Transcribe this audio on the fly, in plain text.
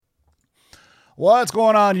What's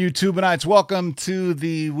going on, YouTubeites? Welcome to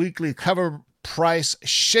the weekly Cover Price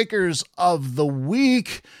Shakers of the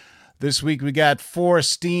Week. This week we got 4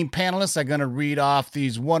 esteemed panelists. I'm going to read off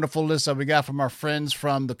these wonderful lists that we got from our friends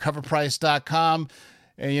from thecoverprice.com.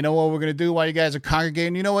 And you know what we're going to do while you guys are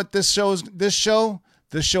congregating? You know what this show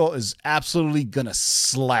is absolutely going to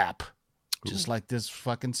slap. Just like this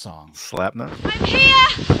fucking song. Slap now? I'm here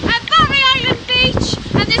at Barry Island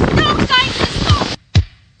Beach, and there's no sign to stop.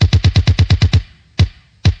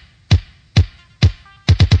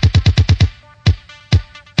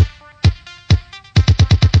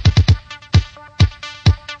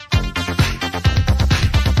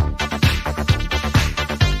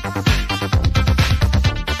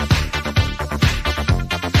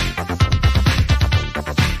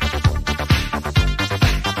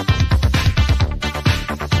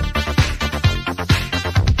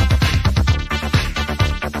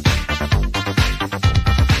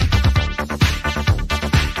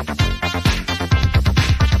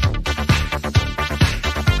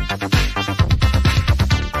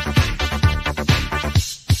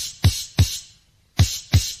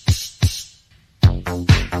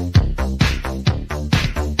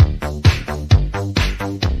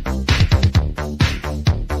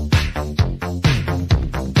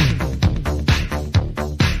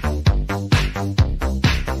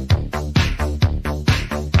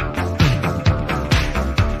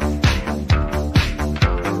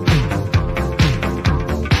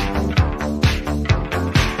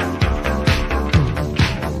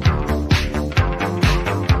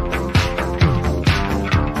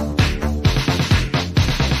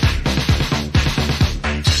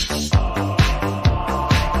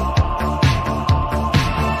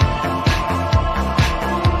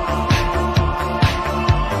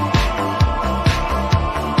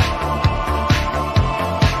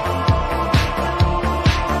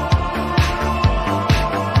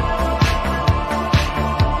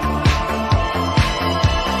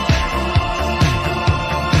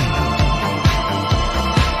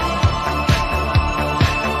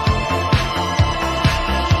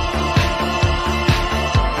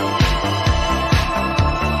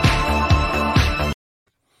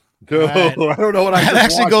 Right. I don't know what I That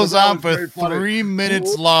actually watched, goes that on was for very 3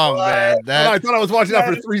 minutes long, man. I thought I was watching that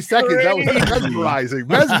for 3 seconds. That was mesmerizing.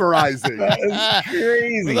 That is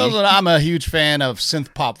crazy. I'm a huge fan of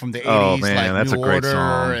synth pop from the 80s, Oh, man, like that's New a great Order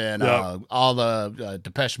song. and all the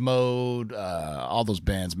Depeche Mode, all those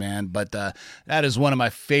bands, man. But that is one of my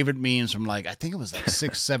favorite memes from I think it was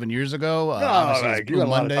 6-7 years ago. Obviously it was you got a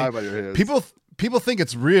lot of Monday. time on your hands. People think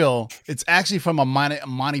it's real. It's actually from a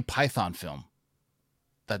Monty Python film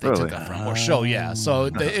that they took that from, or show, yeah. So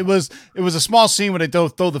it was a small scene where they throw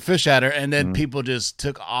the fish at her, and then people just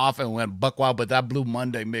took off and went buck wild. But that Blue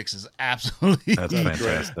Monday mix is absolutely That's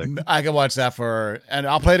fantastic. I can watch that and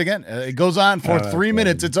I'll play it again. It goes on for 3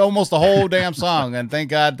 minutes. It's almost the whole damn song, and thank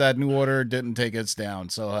God that New Order didn't take us down.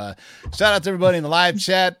 So shout out to everybody in the live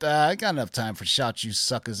chat. I got enough time for shout you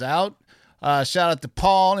suckers out. Shout out to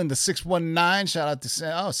Paul in the 619. Shout out to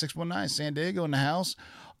 619 San Diego in the house.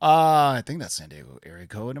 I think that's San Diego area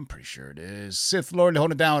code. I'm pretty sure it is. Sith Lord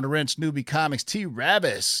holding it down with a wrench. Newbie Comics. T.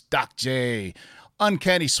 Rabbis. Doc J.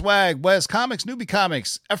 Uncanny Swag. West Comics. Newbie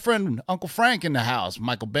Comics. Efren. Uncle Frank in the house.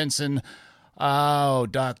 Michael Benson.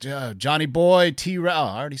 Johnny Boy. T.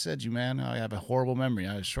 I already said you, man. I have a horrible memory.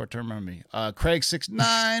 I have a short-term memory. Craig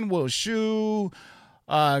 69. Will Shoe.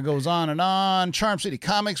 Goes on and on. Charm City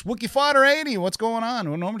Comics. Wookie Fodder 80. What's going on?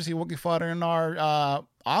 We normally see Wookie Fodder in our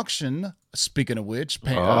auction. Speaking of which,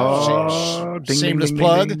 shameless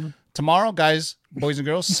plug. Tomorrow, guys, boys and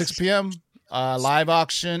girls, 6 p.m. Live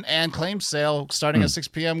auction and claim sale starting at 6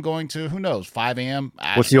 p.m. going to, who knows, 5 a.m.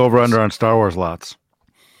 What's the over-under on Star Wars lots?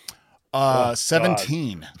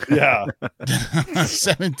 17. Yeah.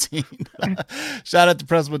 17. Shout out to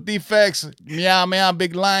Press with Defects. Meow Meow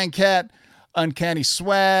Big Lion Cat. Uncanny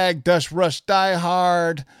Swag. Dutch Rush Die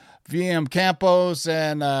Hard. VM Campos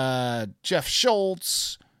and Jeff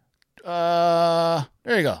Schultz. There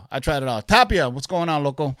you go. I tried it all. Tapia, what's going on,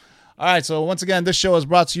 local? All right, so once again, this show is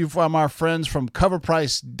brought to you from our friends from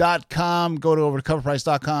coverprice.com. Go over to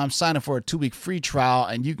coverprice.com, sign up for a 2-week free trial,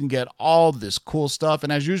 and you can get all this cool stuff.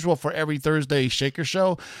 And as usual, for every Thursday Shaker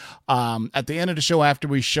Show, at the end of the show, after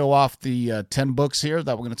we show off the 10 books here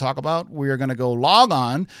that we're going to talk about, we are going to go log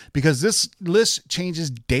on because this list changes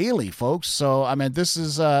daily, folks. So, I mean, this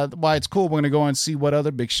is why it's cool. We're going to go and see what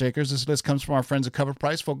other big shakers. This list comes from our friends at Cover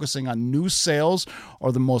Price, focusing on new sales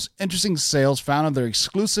or the most interesting sales found on their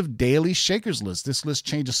exclusive database daily Shakers list. This list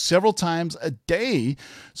changes several times a day,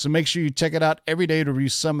 so make sure you check it out every day to review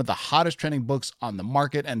some of the hottest trending books on the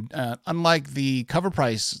market. And unlike the Cover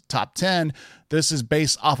Price Top 10, this is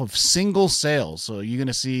based off of single sales, so you're going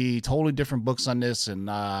to see totally different books on this. And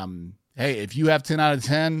hey, if you have 10 out of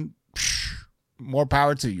 10, more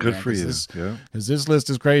power to you. Good man, for you. Because this list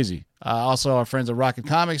is crazy. Also, our friends at Rocket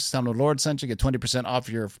Comics, tell them the Lord sent you. Get 20% off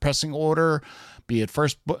your pressing order, be it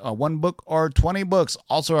first one book or 20 books.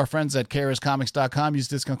 Also, our friends at KRSComics.com, use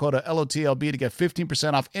discount code LOTLB to get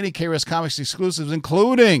 15% off any KRS Comics exclusives,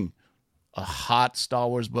 including a hot Star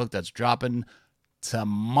Wars book that's dropping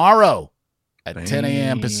tomorrow at 10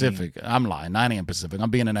 a.m. Pacific. I'm lying, 9 a.m. Pacific. I'm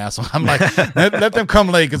being an asshole. I'm like, let them come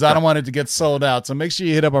late because I don't want it to get sold out. So make sure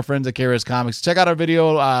you hit up our friends at KRS Comics. Check out our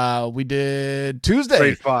video we did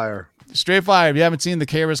Tuesday. Straight fire. If you haven't seen the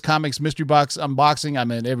KRS Comics mystery box unboxing, I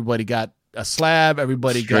mean, everybody got a slab.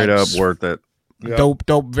 Everybody straight got up worth it.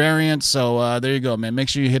 Dope variants. So there you go, man. Make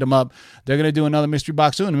sure you hit them up. They're going to do another mystery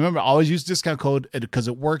box soon. And remember, always use discount code because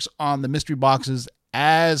it works on the mystery boxes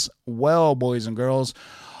as well, boys and girls.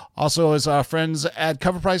 Also, as our friends at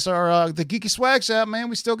Cover Price are the Geeky Swags app, man.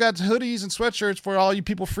 We still got hoodies and sweatshirts for all you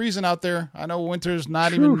people freezing out there. I know winter's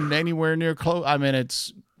not even anywhere near close. I mean,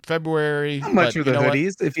 it's February. How much are the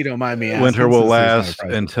hoodies, if you don't mind me asking? Winter will last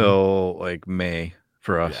until like May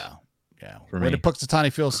for us. Yeah. For what me. did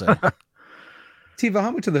Puxatani Phil say? Tiva,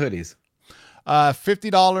 how much are the hoodies?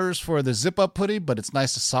 $50 for the zip up hoodie, but it's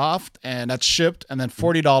nice and soft, and that's shipped. And then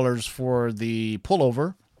 $40 for the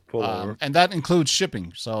pullover. And that includes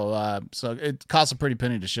shipping, so it costs a pretty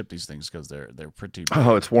penny to ship these things because they're pretty.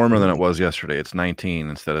 Oh, it's warmer than it was yesterday. It's 19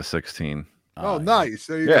 instead of 16. Oh, nice.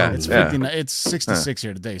 There you Yeah. go. It's 59. It's 66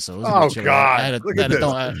 here today, so it was a Oh, bit chilly. God. Look at this.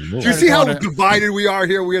 Do you see how divided we are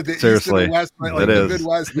here? We have the Seriously. East and the West, like It the is.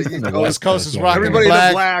 Midwest, the East The Coast. West Coast is rocking Everybody in the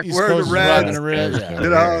black, black, East we're in Coast the is red. rocking the red. Yeah. You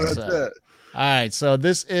know, that's So, it. all right, so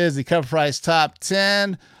this is the Cover Price Top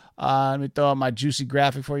 10. Let me throw out my juicy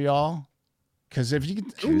graphic for y'all. Because if you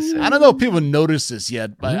can, I don't know if people notice this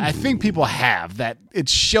yet, but I think people have that. It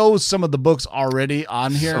shows some of the books already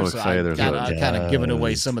on here. So So excited I kind of giving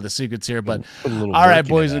away some of the secrets here. But Put a little all work right, into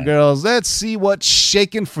boys that. and girls, let's see what's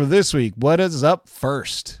shaking for this week. What is up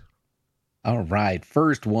first? All right.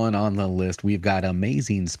 First one on the list, we've got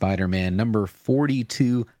Amazing Spider-Man number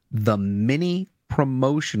 42, the mini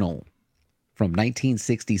promotional from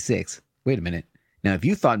 1966. Wait a minute. Now, if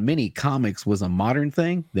you thought mini comics was a modern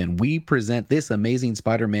thing, then we present this Amazing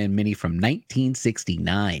Spider-Man mini from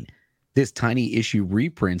 1969. This tiny issue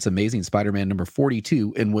reprints Amazing Spider-Man number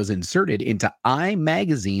 42 and was inserted into I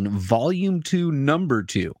Magazine Volume 2, Number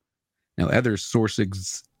 2. Now, other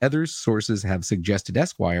sources have suggested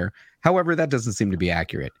Esquire. However, that doesn't seem to be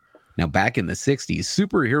accurate. Now, back in the 60s,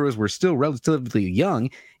 superheroes were still relatively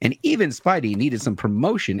young, and even Spidey needed some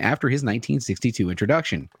promotion after his 1962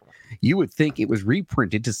 introduction. You would think it was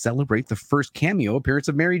reprinted to celebrate the first cameo appearance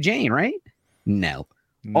of Mary Jane, right? No.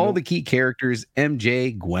 All the key characters,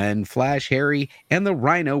 MJ, Gwen, Flash, Harry, and the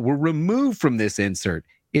Rhino, were removed from this insert.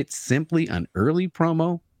 It's simply an early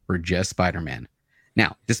promo for just Spider-Man.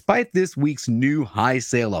 Now, despite this week's new high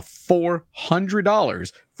sale of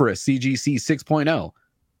 $400 for a CGC 6.0,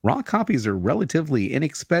 raw copies are relatively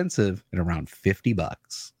inexpensive at around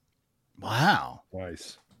 $50. Wow.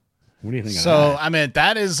 Nice. What do you think of So, that? I mean,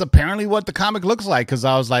 that is apparently what the comic looks like because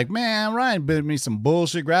I was like, man, Ryan bid me some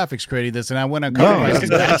bullshit graphics creating this. And I went on Cover Price,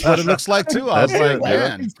 and that's what it looks like, too. I was like,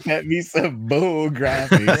 man. Get me some bull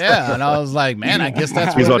graphics. Yeah. And I was like, man, I guess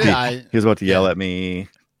that's what it is. He's about to yell at me,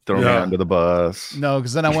 throw me under the bus. No,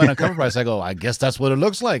 because then I went on Cover Price. I go, I guess that's what it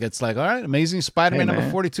looks like. It's like, all right, Amazing Spider-Man Hey, number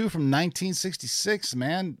man. 42 from 1966,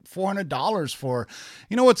 man. $400 for,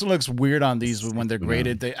 you know what looks weird on these when they're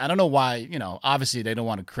graded? I don't know why, obviously they don't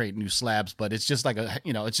want to create new slabs, but it's just like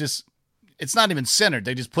it's not even centered.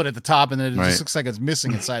 They just put it at the top and then it Right. just looks like it's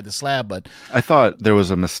missing inside the slab. But I thought there was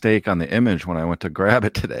a mistake on the image when I went to grab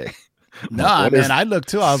it today. no, what man, is- I looked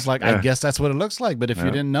too. I was like, I Yeah. guess that's what it looks like. But if you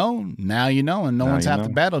Yeah. didn't know, now you know, and no Now one's you half the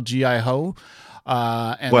know. battle. G.I. Ho.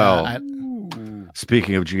 And, Well,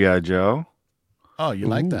 Speaking of G.I. Joe, oh, you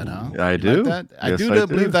like that, huh? I You do. Like that? I Yes, do I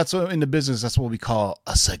believe do. that's what, in the business. That's what we call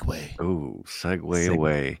a segue. ooh, segue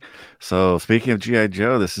away. So speaking of G.I.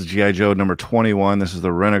 Joe, this is G.I. Joe number 21. This is the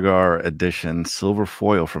Renegar edition, silver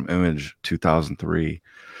foil from Image 2003.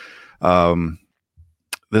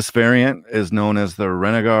 This variant is known as the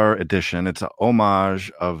Renegar edition. It's an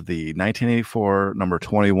homage of the 1984 number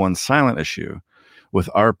 21 silent issue with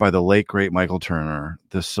art by the late great Michael Turner.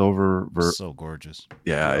 The silver So gorgeous.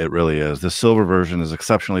 Yeah, it really is. The silver version is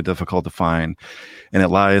exceptionally difficult to find, and it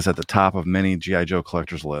lies at the top of many G.I. Joe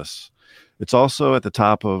collectors' lists. It's also at the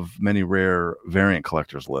top of many rare variant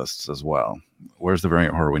collectors lists as well. Where's the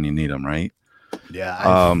variant horror when you need them, right?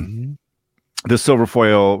 Yeah. This silver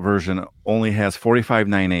foil version only has 45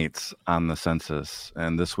 9/8 on the census,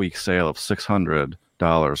 and this week's sale of $600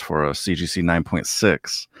 for a CGC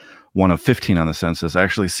 9.6, one of 15 on the census,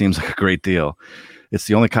 actually seems like a great deal. It's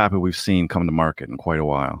the only copy we've seen come to market in quite a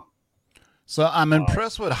while. So I'm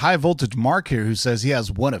impressed with High Voltage Mark here, who says he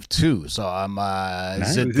has one of two. So I'm.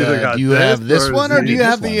 Nice. Do Either you got have this this or one, is or do you it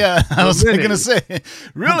have this the? one? I was The going to say,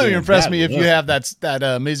 really Damn, impressed that me if you look. have that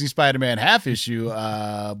Amazing Spider-Man half issue.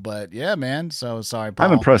 But yeah, man. So sorry, Paul.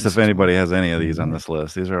 I'm impressed This if is- anybody has any of these on this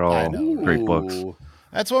list. These are I all know. great books. Ooh.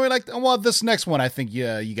 That's what we like. Well, this next one, I think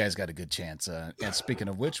you guys got a good chance. And speaking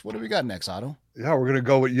of which, what do we got next, Otto? Yeah, we're gonna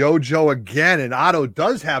go with Yojo again, and Otto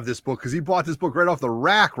does have this book because he bought this book right off the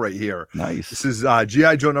rack right here. Nice. This is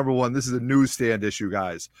GI Joe #1. This is a newsstand issue,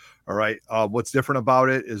 guys. All right. What's different about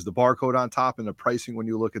it is the barcode on top and the pricing when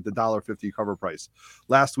you look at the $1.50 cover price.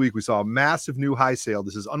 Last week we saw a massive new high sale.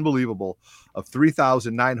 This is unbelievable, of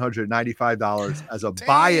 $3,995 as a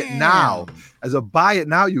buy it now. As a buy it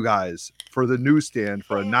now, you guys, for the newsstand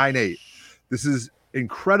for a 9/8. This is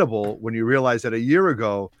incredible when you realize that a year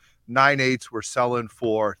ago 9/8s were selling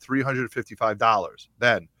for $355.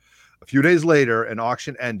 Then a few days later, an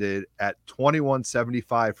auction ended at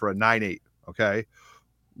 $21.75 for a 9/8. Okay,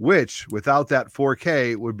 which without that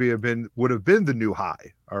 4K would have been the new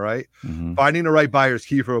high. All right, Mhm. finding the right buyer is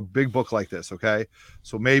key for a big book like this. Okay,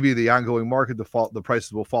 so maybe the ongoing market the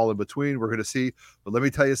prices will fall in between. We're going to see, but let me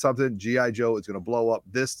tell you something. GI Joe is going to blow up.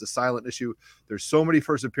 The silent issue. There's so many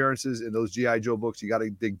first appearances in those GI Joe books. You got to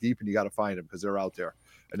dig deep and you got to find them because they're out there.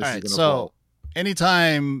 And this All is right, gonna blow up. so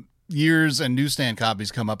anytime years and newsstand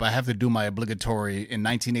copies come up, I have to do my obligatory. In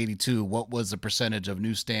 1982, what was the percentage of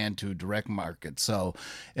newsstand to direct market? So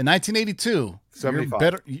in 1982,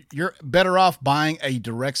 75. you're better off buying a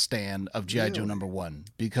direct stand of GI Joe #1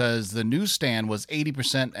 because the newsstand was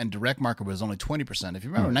 80% and direct market was only 20%. If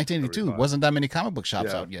you remember, 1982 75. wasn't that many comic book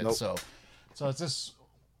shops Yeah, out yet. nope. So it's just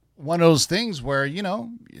one of those things where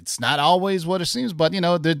it's not always what it seems, but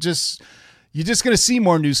they're just. You're just going to see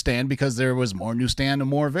more newsstand because there was more newsstand and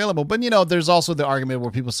more available. But, there's also the argument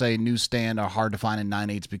where people say newsstand are hard to find in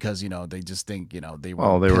 9/8s because, they just think, they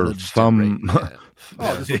were pillaged and raped. Yeah.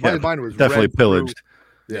 Oh, this Yeah, mine was definitely read through. pillaged.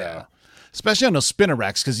 Yeah. Especially on those spinner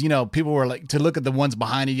racks because, people were like, to look at the ones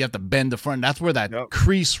behind it, you have to bend the front. That's where that Yep.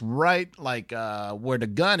 crease right, like where the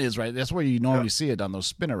gun is, right? That's where you normally see it on those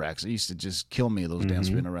spinner racks. It used to just kill me, those damn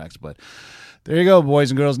spinner racks. But there you go,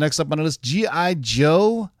 boys and girls. Next up on the list, GI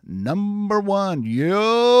Joe #1.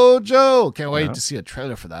 Yo, Joe. Can't wait to see a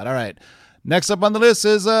trailer for that. All right. Next up on the list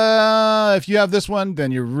is if you have this one,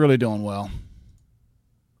 then you're really doing well.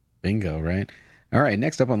 Bingo, right? All right,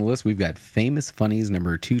 next up on the list, we've got Famous Funnies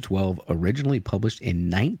 #212, originally published in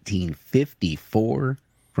 1954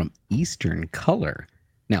 from Eastern Color.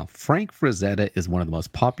 Now, Frank Frazetta is one of the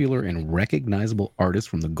most popular and recognizable artists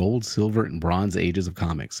from the gold, silver, and bronze ages of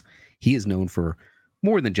comics. He is known for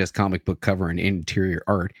more than just comic book cover and interior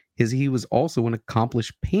art, as he was also an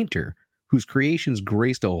accomplished painter whose creations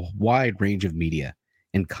graced a wide range of media.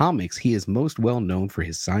 In comics, he is most well known for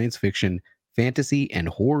his science fiction, fantasy, and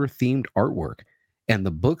horror-themed artwork, and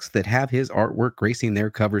the books that have his artwork gracing their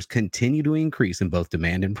covers continue to increase in both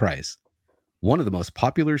demand and price. One of the most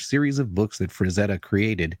popular series of books that Frazetta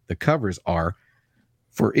created, the covers are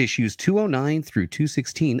for issues 209 through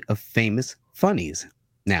 216 of Famous Funnies.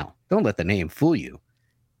 Now, don't let the name fool you.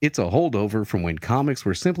 It's a holdover from when comics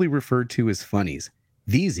were simply referred to as funnies.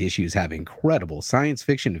 These issues have incredible science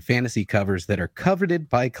fiction and fantasy covers that are coveted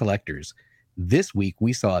by collectors. This week,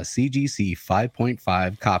 we saw a CGC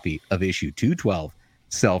 5.5 copy of issue 212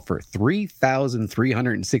 sell for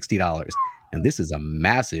 $3,360. And this is a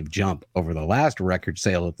massive jump over the last record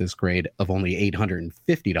sale at this grade of only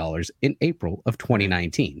 $850 in April of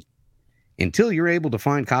 2019. Until you're able to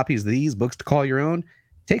find copies of these books to call your own,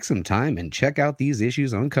 take some time and check out these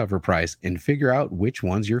issues on cover price and figure out which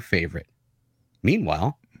one's your favorite.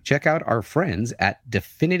 Meanwhile, check out our friends at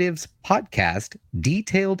Definitive's podcast,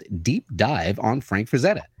 Detailed Deep Dive on Frank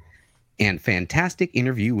Frazetta, and fantastic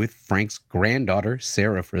interview with Frank's granddaughter,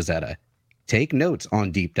 Sarah Frazetta. Take notes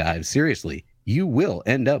on Deep Dive. Seriously, you will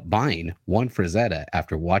end up buying one Frazetta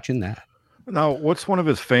after watching that. Now, what's one of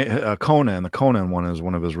his Conan? The Conan one is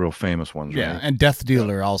one of his real famous ones, Yeah, right? and Death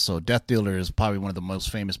Dealer also. Death Dealer is probably one of the most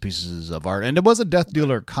famous pieces of art. And it was a Death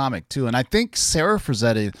Dealer comic, too. And I think Sarah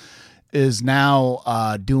Frazetta is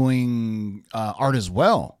now doing art as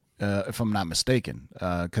well, if I'm not mistaken,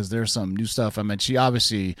 because there's some new stuff. I mean, she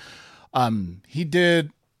obviously, he did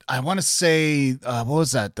I want to say, what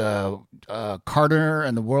was that? Carter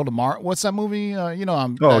and the World of Mars. What's that movie?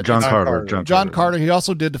 John John Carter. Carter. John Carter. He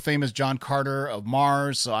also did the famous John Carter of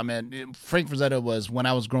Mars. So I mean, Frank Frazetta was, when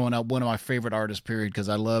I was growing up, one of my favorite artists. Period, because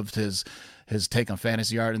I loved his take on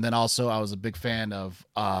fantasy art, and then also I was a big fan of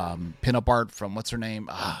pinup art from what's her name?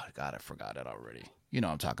 God, I forgot it already. You know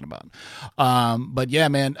what I'm talking about. But yeah,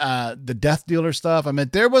 man, the Death Dealer stuff. I mean,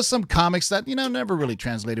 there was some comics that, never really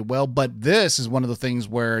translated well, but this is one of the things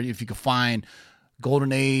where if you could find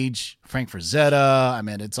Golden Age, Frank Frazetta, I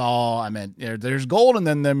mean, it's all, I mean, there's gold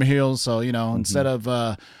in them heels. So, instead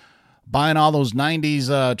of buying all those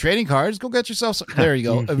 90s trading cards, go get yourself some. There you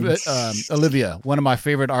go. Olivia, one of my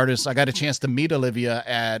favorite artists. I got a chance to meet Olivia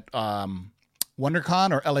at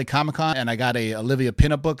WonderCon or LA Comic Con, and I got a Olivia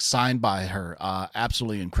pinup book signed by her.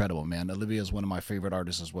 Absolutely incredible, man. Olivia is one of my favorite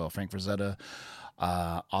artists as well. Frank Frazetta.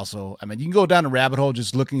 Also, I mean, you can go down a rabbit hole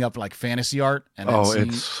just looking up like fantasy art. And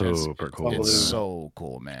it's super cool. It's so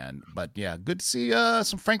cool, man. But yeah, good to see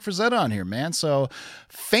some Frank Frazetta on here, man. So,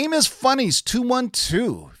 Famous Funnies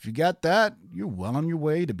 212. If you got that, you're well on your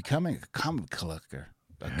way to becoming a comic collector.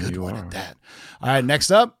 A good one at that. All right,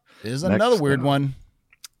 next up is another weird one.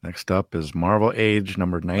 Next up is Marvel Age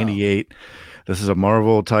number 98. This is a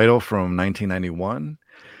Marvel title from 1991.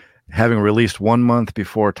 Having released 1 month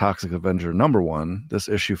before Toxic Avenger number 1, this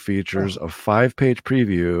issue features a 5-page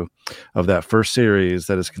preview of that first series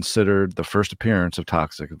that is considered the first appearance of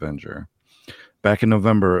Toxic Avenger. Back in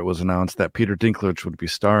November, it was announced that Peter Dinklage would be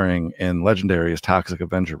starring in Legendary's Toxic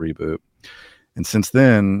Avenger reboot. And since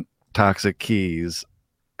then, Toxic keys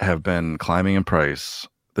have been climbing in price.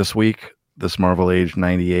 This week, this Marvel Age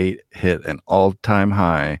 98 hit an all-time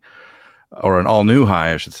high, or an all-new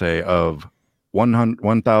high, I should say, of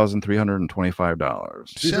 $1,325.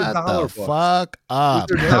 Shut the fuck up.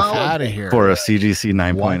 Get out of here. For a CGC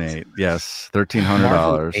 9.8. Yes,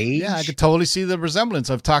 $1,300. Yeah, I could totally see the resemblance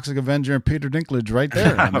of Toxic Avenger and Peter Dinklage right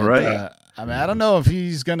there. I mean, right. I don't know if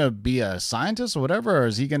he's going to be a scientist or whatever, or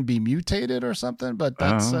is he going to be mutated or something, but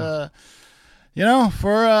that's...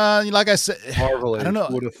 for like I said, Marvel I don't know.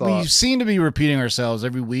 We seem to be repeating ourselves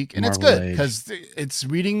every week, and Marvel it's good Age. because it's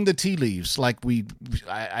reading the tea leaves. Like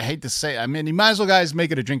I hate to say, I mean, you might as well, guys, make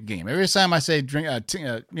it a drink game. Every time I say drink, read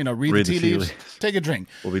the tea leaves, take a drink.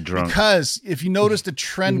 We'll be drunk. Because if you notice the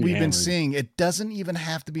trend we've been seeing, it doesn't even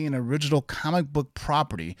have to be an original comic book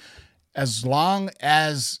property, as long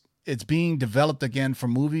as it's being developed again for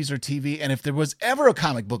movies or TV. And if there was ever a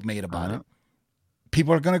comic book made about it,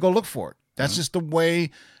 people are going to go look for it. That's just the way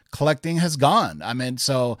collecting has gone. I mean,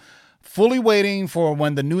 so fully waiting for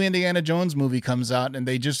when the new Indiana Jones movie comes out, and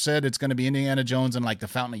they just said it's going to be Indiana Jones and like the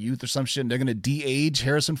Fountain of Youth or some shit, and they're going to de-age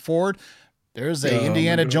Harrison Ford. There's a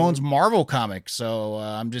Indiana Jones Marvel comic. So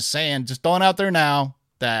I'm just saying, just throwing out there now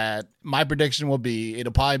that my prediction will be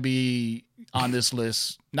it'll probably be on this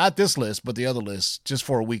list, not this list, but the other list, just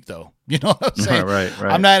for a week though. You know what I'm saying? Right.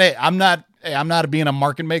 I'm not being a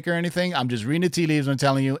market maker or anything. I'm just reading the tea leaves and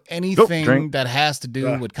telling you anything that has to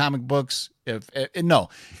do with comic books.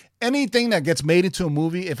 Anything that gets made into a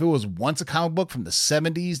movie, if it was once a comic book from the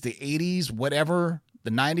 70s, the 80s, whatever,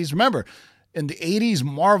 the 90s. Remember, in the 80s,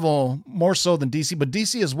 Marvel, more so than DC, but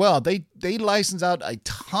DC as well, they licensed out a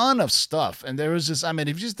ton of stuff. And there was just, I mean,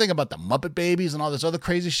 if you just think about the Muppet Babies and all this other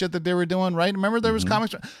crazy shit that they were doing, right? Remember there was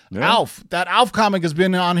comics? Yeah. Alf, that Alf comic has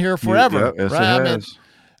been on here forever. Yes, right? it has.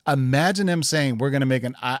 Imagine them saying, we're going to make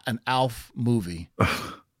an Alf movie.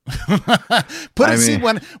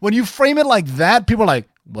 When you frame it like that, people are like,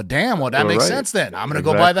 well, damn, well, that makes sense then. I'm going to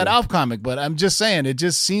go buy that Alf comic. But I'm just saying, it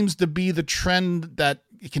just seems to be the trend that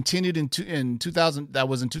continued in 2000, that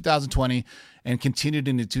was in 2020 and continued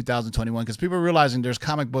into 2021, because people are realizing there's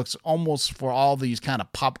comic books almost for all these kind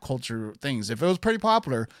of pop culture things. If it was pretty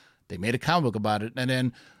popular, they made a comic book about it. And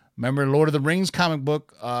then remember Lord of the Rings comic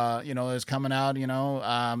book, is coming out,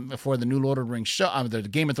 for the new Lord of the Rings show, the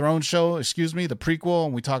Game of Thrones show, the prequel.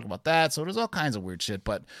 And we talked about that. So there's all kinds of weird shit,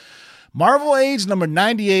 but Marvel Age number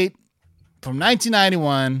 98 from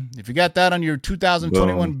 1991. If you got that on your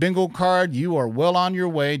 2021 bingo card, you are well on your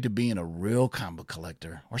way to being a real comic book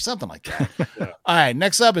collector or something like that. All right,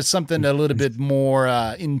 next up is something a little bit more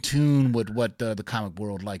in tune with what the comic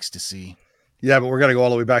world likes to see. Yeah, but we're gonna go all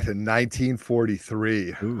the way back to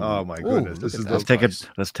 1943. Oh my goodness,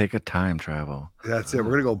 let's take a time travel. That's it.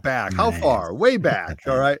 We're gonna go back. How far? Way back.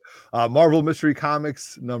 All right. Marvel Mystery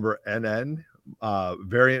Comics number NN.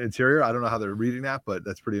 Variant interior. I don't know how they're reading that, but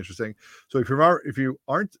that's pretty interesting. So if you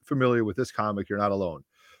aren't familiar with this comic, you're not alone.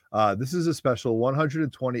 This is a special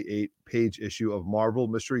 128-page issue of Marvel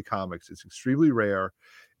Mystery Comics. It's extremely rare,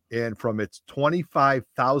 and from its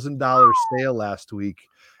 $25,000 sale last week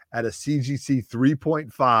at a CGC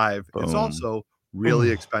 3.5. It's Boom. also really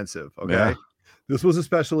expensive. Okay. Yeah. This was a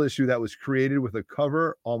special issue that was created with a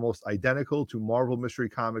cover almost identical to Marvel Mystery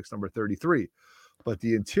Comics number 33, but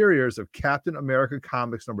the interiors of Captain America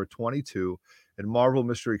Comics number 22 and Marvel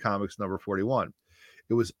Mystery Comics number 41.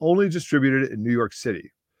 It was only distributed in New York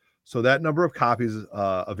City, so that number of copies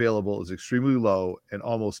available is extremely low and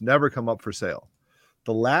almost never come up for sale.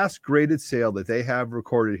 The last graded sale that they have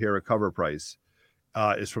recorded here at cover price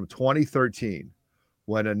is from 2013,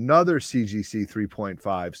 when another CGC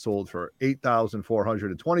 3.5 sold for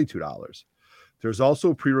 $8,422. There's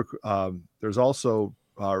also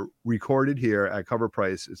recorded here at cover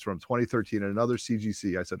price. It's from 2013, and another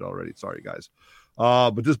CGC. I said already. Sorry, guys.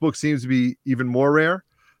 But this book seems to be even more rare.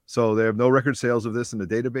 So they have no record sales of this in the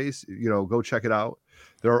database. Go check it out.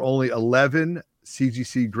 There are only 11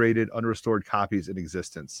 CGC graded unrestored copies in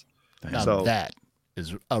existence. Now So that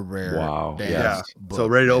is a rare. Wow. damn yeah. book, So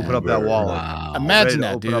ready to man. open up that wallet. Wow. Imagine Ready to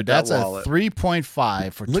that, open up dude. that That's a wallet.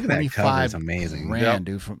 3.5 for Look at that cover. 25 It's amazing. grand, Yep.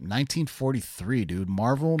 dude, from 1943, dude.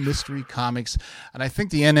 Marvel Mystery Comics. And I think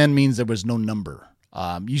the NN means there was no number.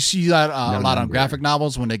 You see that a No lot on number. graphic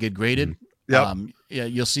novels when they get graded. Yep. Yeah,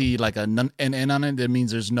 you'll see like a NN on it. That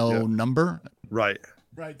means there's no Yep. number. Right.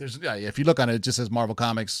 Right. If you look on it, it just says Marvel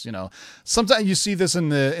Comics. Sometimes you see this in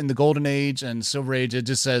the Golden Age and Silver Age. It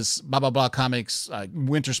just says blah blah blah comics,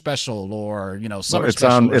 Winter Special, or summer It's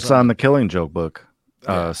special. on or it's something. on the Killing Joke book.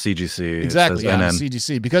 CGC. It Exactly, says yeah, NN.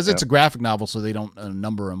 CGC, because it's a graphic novel, so they don't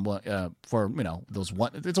number them for those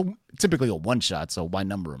one. It's typically a one shot, so why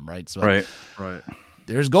number them, right? So Right.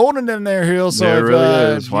 there's golden in there, Hill. So There if,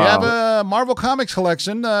 really is. if you have Wow. a Marvel Comics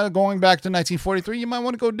collection going back to 1943, you might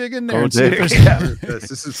want to go dig in there Go and see if dig. there's.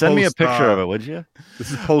 This is Send me a post, picture of it, would you?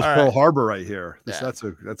 This is post All Pearl right. Harbor right here. Yeah. That's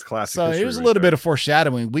classic. So history here's a right little there. bit of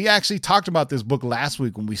foreshadowing. We actually talked about this book last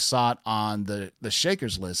week when we saw it on the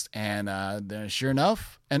Shakers list, and sure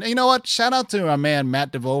enough, and you know what? Shout out to our man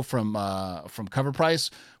Matt DeVoe from Cover Price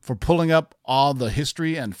for pulling up all the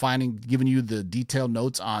history and giving you the detailed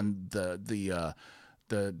notes on the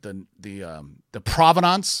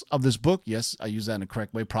provenance of this book. Yes, I use that in the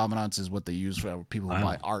correct way. Provenance is what they use for people who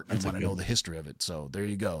buy art and want to know the history of it. So there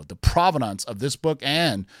you go. The provenance of this book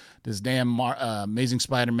and this damn Amazing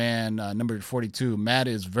Spider-Man number 42. Matt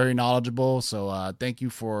is very knowledgeable. So thank you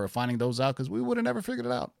for finding those out, because we would have never figured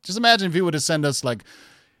it out. Just imagine if he would have sent us like,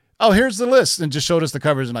 oh, here's the list, and just showed us the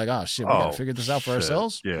covers and like, oh shit, we gotta figure this out for shit.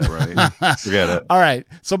 ourselves. Yeah, right. Forget it. All right.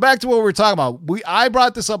 So back to what we were talking about. I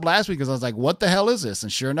brought this up last week because I was like, what the hell is this?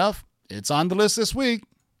 And sure enough, it's on the list this week.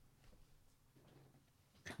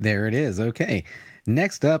 There it is. Okay.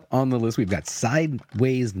 Next up on the list, we've got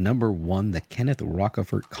Sideways #1, the Kenneth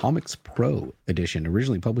Rocafort Comics Pro edition,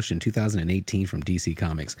 originally published in 2018 from DC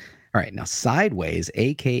Comics. All right, now Sideways,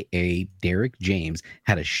 aka Derek James,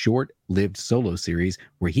 had a short-lived solo series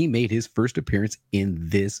where he made his first appearance in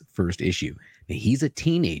this first issue. Now, he's a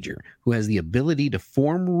teenager who has the ability to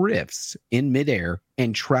form rifts in midair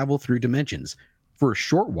and travel through dimensions. For a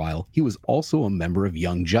short while, he was also a member of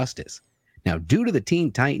Young Justice. Now, due to the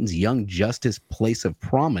Teen Titans Young Justice place of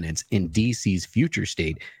prominence in DC's future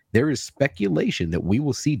state, there is speculation that we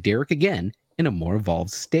will see Derek again in a more evolved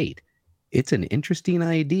state. It's an interesting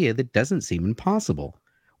idea that doesn't seem impossible.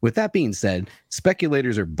 With that being said,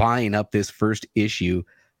 speculators are buying up this first issue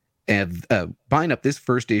and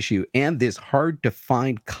this hard to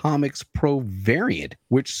find Comics Pro variant,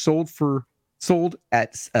 which sold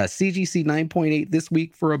at CGC 9.8 this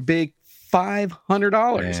week for a big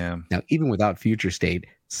 $500. Damn. Now, even without Future State,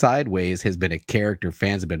 Sideways has been a character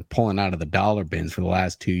fans have been pulling out of the dollar bins for the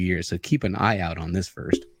last 2 years. So keep an eye out on this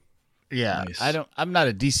first. Yeah. Nice. I'm not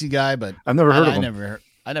a DC guy, but I've never heard of I him.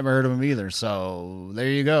 I never heard of him either. So there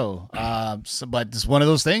you go. But it's one of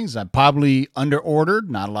those things. I probably under ordered.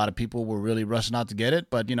 Not a lot of people were really rushing out to get it,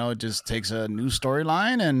 but it just takes a new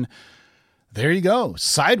storyline, and there you go.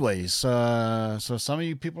 Sideways. So some of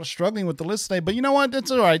you people are struggling with the list today, but you know what?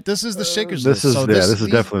 It's all right. This is the Shakers This list. is So this is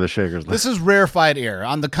definitely the Shakers list. This is rarefied air.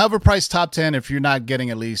 On the Cover Price top 10, if you're not getting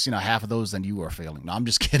at least half of those, then you are failing. No, I'm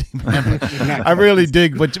just kidding. I really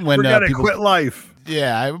dig when Forget it, people quit life.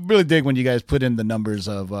 Yeah, I really dig when you guys put in the numbers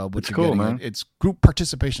of what It's you're cool, getting. man. It's group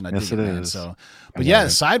participation. I Yes, dig it man. is. So, but yeah,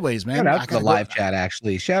 Sideways, man. Shout I out to the gotta live go. chat,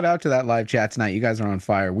 actually. Shout out to that live chat tonight. You guys are on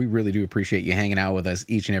fire. We really do appreciate you hanging out with us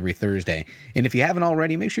each and every Thursday. And if you haven't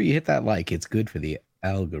already, make sure you hit that like. It's good for the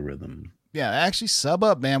algorithm. Yeah, actually sub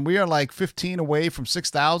up, man. We are like 15 away from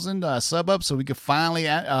 6,000 sub up, so we could finally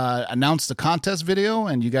announce the contest video,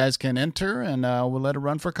 and you guys can enter, and we'll let it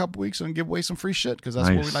run for a couple weeks and give away some free shit because that's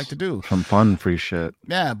what we like to do. Some fun free shit.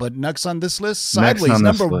 Yeah, but next on this list, Next Sideways, on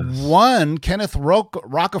this number list. 1, Kenneth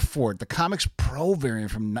Rocafort, the Comics Pro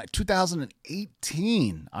variant from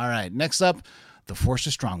 2018. All right, next up, The Force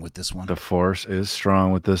is strong with this one. The Force is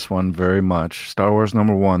strong with this one very much. Star Wars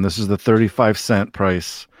number 1. This is the 35-cent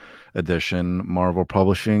price edition, Marvel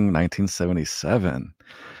Publishing, 1977.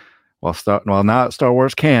 While not Star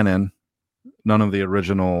Wars canon, none of the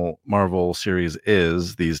original Marvel series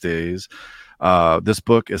is these days. This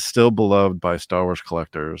book is still beloved by Star Wars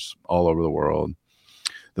collectors all over the world.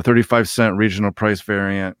 The 35-cent regional price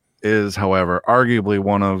variant is, however, arguably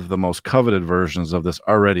one of the most coveted versions of this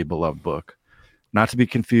already beloved book. Not to be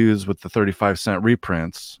confused with the 35-cent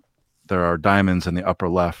reprints. There are diamonds in the upper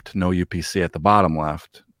left, no UPC at the bottom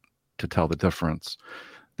left to tell the difference.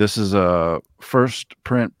 This is a first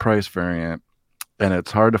print price variant, and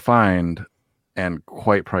it's hard to find and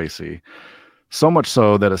quite pricey. So much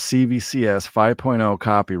so that a CVCS 5.0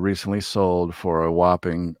 copy recently sold for a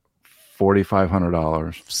whopping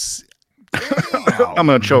 $4,500. I'm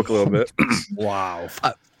going to choke a little bit. Wow.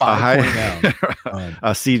 A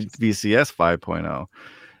CVCS 5.0.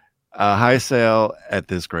 A high sale at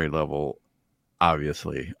this grade level,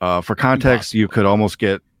 obviously. For context, you could almost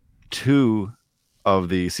get 2 of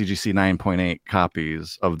the CGC 9.8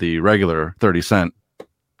 copies of the regular 30-cent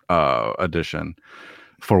edition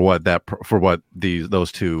for what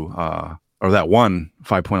those two or that one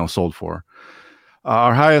 5.0 sold for.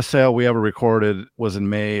 Our highest sale we ever recorded was in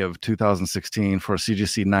May of 2016 for a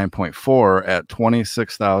CGC 9.4 at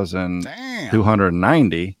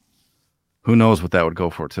 $26,290. Who knows what that would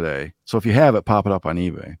go for today? So if you have it, pop it up on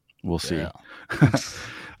eBay. We'll see. Yeah.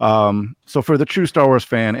 So for the true Star Wars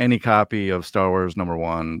fan, any copy of Star Wars number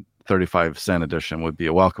 1 35-cent edition would be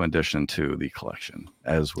a welcome addition to the collection.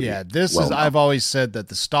 I've always said that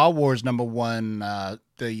the Star Wars number 1,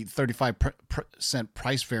 the 35-cent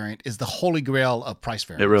price variant is the holy grail of price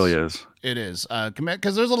variants. It really is. It is.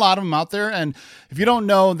 Because there's a lot of them out there. And if you don't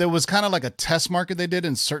know, there was kind of like a test market they did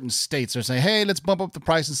in certain states. They're saying, hey, let's bump up the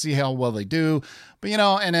price and see how well they do. But,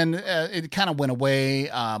 and then it kind of went away.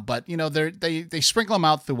 But, they sprinkle them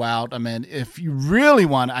out throughout. I mean, if you really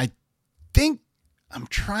want, I'm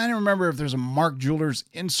trying to remember if there's a Mark Jewelers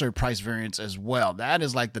insert price variance as well. That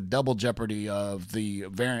is like the double jeopardy of the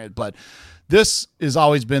variant. But this has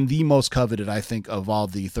always been the most coveted, I think, of all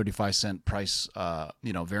the 35-cent price,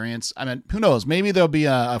 variants. I mean, who knows? Maybe there'll be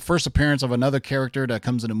a first appearance of another character that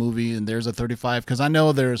comes in a movie and there's a 35. Because I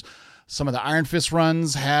know there's some of the Iron Fist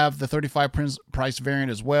runs have the 35 price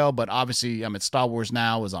variant as well. But obviously, Star Wars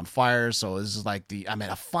Now is on fire. So this is like a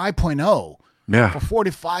 5.0. Yeah. For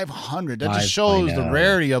 4,500. That just shows the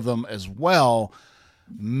rarity of them as well.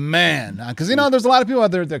 Man. Because, there's a lot of people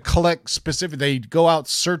out there that collect specific. They go out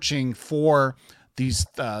searching for these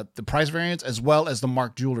the price variants as well as the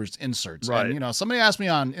Mark Jewelers inserts. Right. And, somebody asked me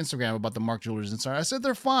on Instagram about the Mark Jewelers insert. I said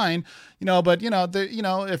they're fine, but,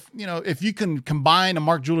 if you can combine a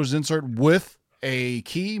Mark Jewelers insert with a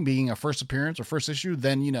key being a first appearance or first issue,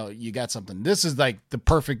 then you got something. This is like the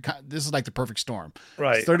perfect storm.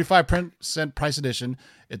 Right. It's 35% price edition.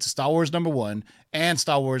 It's Star Wars number 1, and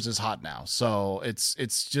Star Wars is hot now. So it's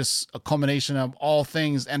just a culmination of all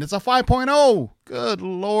things, and it's a 5.0. Good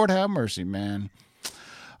Lord have mercy, man.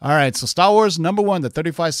 All right, so Star Wars number 1, the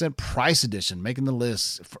 35-cent price edition, making the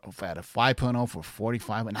list at a 5.0 for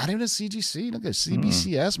 45. Not even a CGC. Look at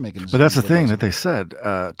CBCS making this. But that's the thing that they said.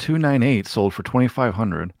 298 sold for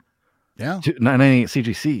 2,500. Yeah. 998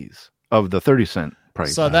 CGCs of the 30-cent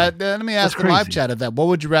price. So let me ask the live crazy. chat of that. What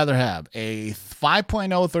would you rather have? A 5.0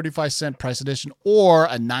 35-cent price edition or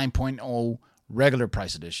a 9.0 regular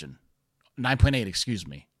price edition? 9.8, excuse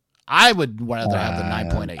me. I would rather have the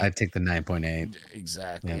 9.8. I'd take the 9.8.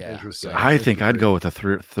 Exactly. Yeah. Yeah. Interesting. I think I'd go with the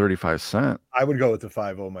 35-cent. I would go with the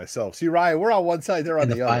 5.0 myself. See, Ryan, we're on one side, they're on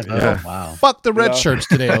the other. 5.0. Yeah. Wow. Fuck the red Yeah. shirts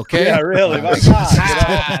today, okay? Yeah, really. My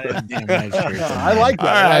God. Damn right, sure. I like that.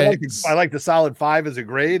 All right. I like the solid 5 as a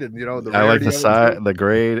grade, and the I like rarity the of it. size, the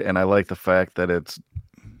grade, and I like the fact that it's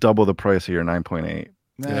double the price of your 9.8.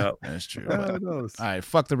 Yeah. That's true. Yeah, But- who knows? all right,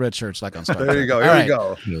 fuck the red shirts like on Star There you go. Trek. Here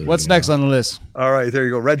All we right, go. What's next on the list? All right, there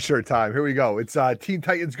you go. Red shirt time. Here we go. It's Teen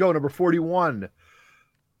Titans Go number 41.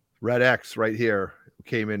 Red X right here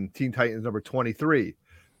came in Teen Titans number 23.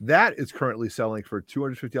 That is currently selling for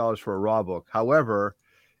 $250 for a raw book. However,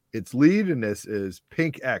 its lead in this is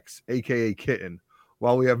Pink X, aka Kitten.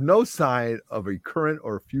 While we have no sign of a current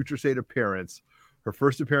or future state appearance, her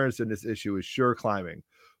first appearance in this issue is sure climbing.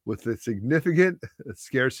 With the significant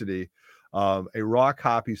scarcity A raw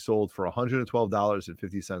copy sold for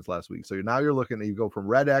 $112.50 last week. So now you're looking, you go from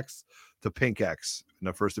Red X to Pink X in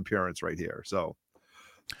the first appearance right here. So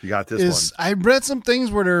you got this one. I read some things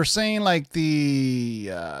where they're saying like the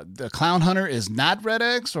Clown Hunter is not Red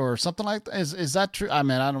X or something like that. Is that true? I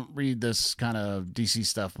mean, I don't read this kind of DC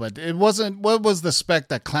stuff, but it wasn't. What was the spec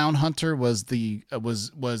that Clown Hunter was the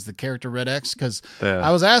character Red X? Because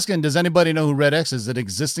I was asking, does anybody know who Red X is? Is it an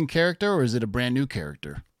existing character or is it a brand new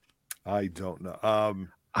character? I don't know.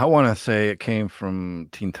 I want to say it came from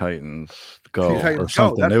Teen Titans Go Teen Titans or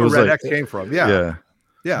something. That's it where was Red like, X came from. Yeah.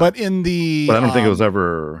 But in the, but I don't think it was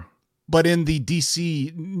ever. But in the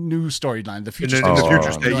DC new storyline, the future, in the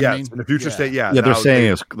future state, state, yes. yes. I mean? In the future state, yes. Yeah, they're now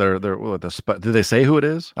saying it's they're what the did they say who it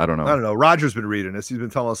is? I don't know. I don't know. Roger's been reading this. He's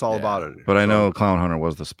been telling us all about it. But I know Clown Hunter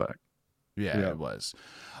was the spec. Yeah, it was.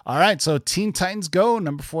 All right, so Teen Titans Go,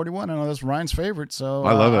 number 41. I know that's Ryan's favorite. So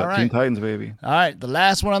I love it. Right. Teen Titans, baby. All right, the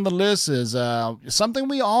last one on the list is something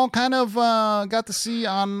we all kind of got to see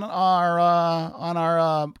on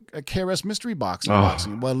our KRS Mystery Box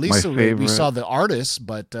unboxing. Well, at least we saw the artist,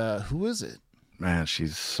 but who is it? Man,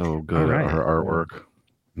 she's so good at her artwork.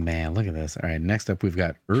 Man, look at this. All right, next up we've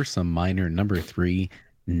got Ursa Minor number 3,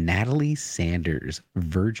 Natalie Sanders,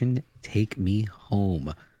 Virgin Take Me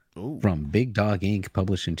Home. Ooh. From Big Dog Inc.,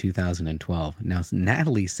 published in 2012. Now,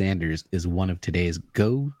 Natalie Sanders is one of today's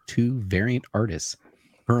go-to variant artists.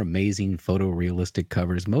 Her amazing photorealistic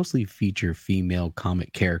covers mostly feature female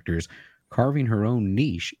comic characters carving her own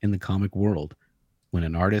niche in the comic world. When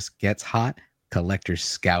an artist gets hot, collectors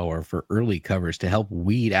scour for early covers to help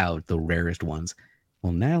weed out the rarest ones.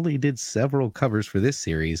 Well, Natalie did several covers for this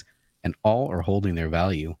series, and all are holding their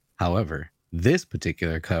value. However, this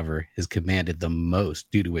particular cover has commanded the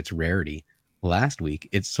most due to its rarity. Last week,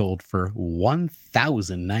 it sold for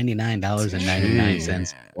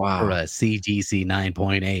 $1,099.99 for a CGC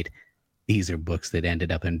 9.8. These are books that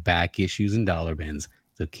ended up in back issues and dollar bins.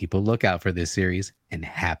 So keep a lookout for this series, and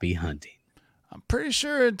happy hunting. I'm pretty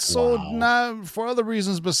sure it sold not for other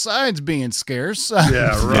reasons besides being scarce.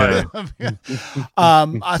 Yeah, right.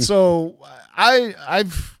 So I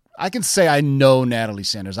can say I know Natalie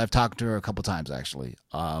Sanders. I've talked to her a couple times actually,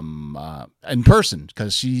 in person,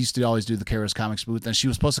 because she used to always do the KRS Comics booth, and she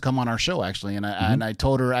was supposed to come on our show actually. And I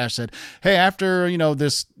told her, I said, hey, after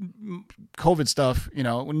this COVID stuff,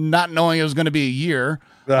 not knowing it was going to be a year,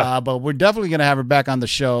 but we're definitely going to have her back on the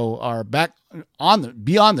show, or be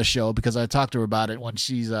on the show, because I talked to her about it when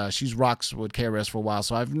she's rocks with KRS for a while.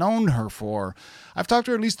 So I've known her I've talked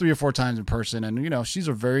to her at least 3 or 4 times in person, and she's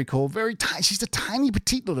a very cool, very tiny. She's a tiny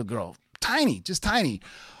petite little girl, just tiny.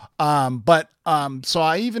 So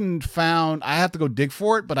I even found, I have to go dig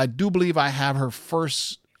for it, but I do believe I have her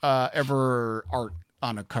first ever art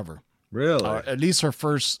on a cover. Really? At least her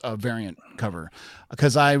first variant cover,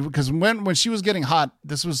 because when she was getting hot,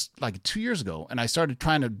 this was like 2 years ago, and I started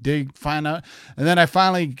trying to find out, and then I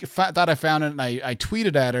finally thought I found it, and I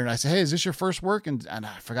tweeted at her and I said, hey, is this your first work? And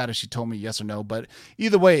I forgot if she told me yes or no, but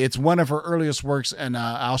either way, it's one of her earliest works, and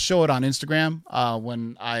I'll show it on Instagram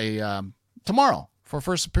when tomorrow. For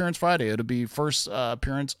first appearance Friday, it'll be first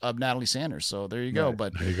appearance of Natalie Sanders. So there you go. Right.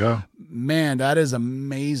 But there you go. Man, that is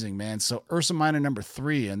amazing, man. So Ursa Minor number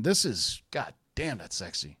 3, and this is, god damn, that's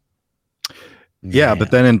sexy. Yeah, but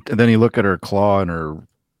then you look at her claw and her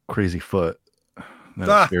crazy foot.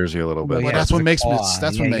 That scares you a little bit. Well, that's what makes it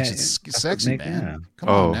sexy, man. Come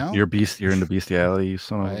on now. You're into bestiality, you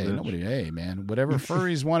son of a bitch. Hey, man, whatever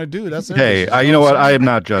furries want to do, that's it. Hey, you know what? I am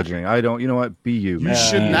not judging. I don't. You know what? Be you. You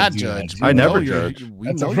should not judge. I never judge.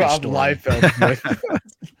 That's a problem I felt with.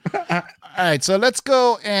 All right, so let's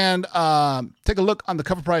go and take a look on the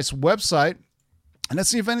Cover Price website, and let's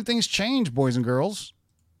see if anything's changed, boys and girls.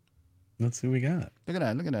 Let's see what we got. Look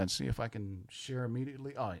at that. See if I can share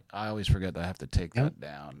immediately. Oh, I always forget that I have to take that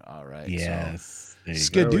down. All right. Yes. So,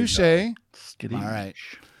 Skadoosh. Skadoosh. All right.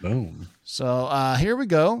 Boom. So here we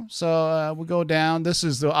go. So we go down. This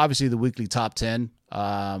is obviously the weekly top 10.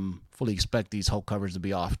 Fully expect these whole covers to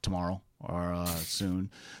be off tomorrow or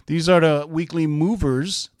soon. These are the weekly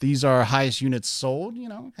movers. These are highest units sold,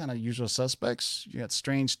 kind of usual suspects. You got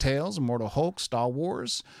Strange Tales, Immortal Hulk, Star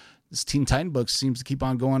Wars. This Teen Titan book seems to keep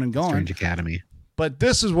on going and going. Strange Academy. But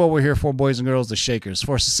this is what we're here for, boys and girls, the Shakers.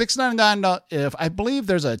 For $6.99, if I believe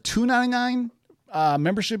there's a $2.99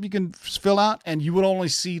 membership you can fill out, and you would only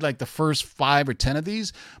see like the first 5 or 10 of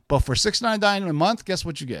these. But for $6.99 a month, guess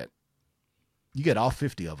what you get? You get all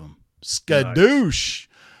 50 of them. Skadoosh.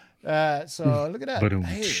 So look at that.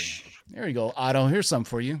 Hey, there you go, Otto. Here's something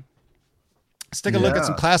for you. Let's take a look at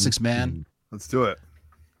some classics, man. Let's do it.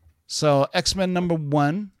 So X-Men number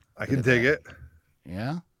 1. I can dig it.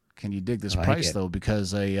 Yeah. Can you dig this I like price it. though?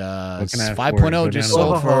 Because a What can I 5.0 afford? just Go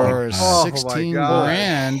sold down. for Oh, my 16 gosh.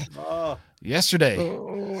 grand Oh, yesterday. Oh,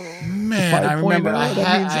 Man, I remember I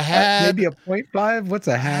had maybe a 0.5. What's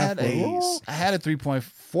a I half? had a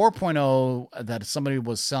 3.4.0 that somebody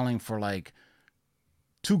was selling for like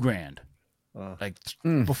 $2 grand. Like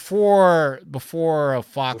before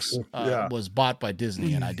Fox Yeah. was bought by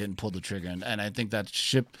Disney, and I didn't pull the trigger, and I think that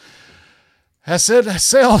ship has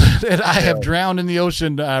sailed, and I have drowned in the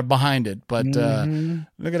ocean behind it. But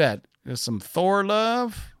look at that. There's some Thor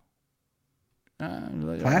love.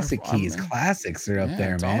 Classic keys, classics are up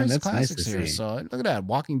there, it's man. always That's nice to classics here. see. So look at that.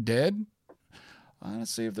 Walking Dead.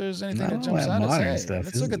 Let's see if there's anything Not that all jumps that out. modern Let's stuff.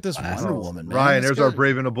 let's This look is at this classic. Wonder Woman, man. Ryan, Let's there's our get-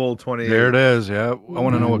 Brave and the Bold 28. There it is. Yeah, I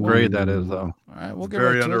want to know what grade that is, though. All right, we'll It's get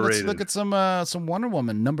very right to it. Let's underrated. look at some Wonder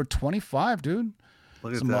Woman, number 25, dude.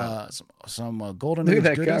 Look at Some that. some golden. Look at age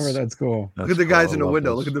that goodness. cover. That's cool. Look at the guys I in the love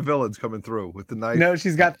window. this. Look at the villains coming through with the knife. No,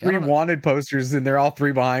 she's got I 3 don't know. wanted posters, and they're all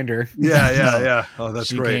 3 behind her. Yeah. Oh, that's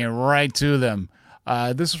she great. came right to them.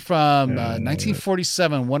 This is from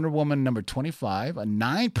 1947, Wonder Woman number 25, a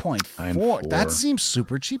 9.4. 9.4. That seems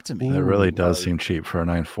super cheap to me. It really does seem cheap for a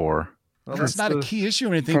 9.4. Well, That's not a key issue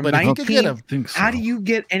or anything, From but if you could get a, 19 think so. How do you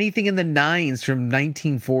get anything in the 9s from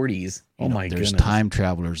 1940s? Oh my there's goodness. time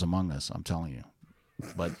travelers among us. I'm telling you.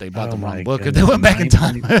 But they bought Oh the my wrong book, and goodness. they went back in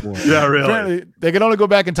time. 1940. Yeah, really. Apparently, they can only go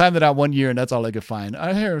back in time to that 1 year, and that's all they could find.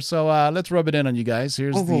 Here, so let's rub it in on you guys.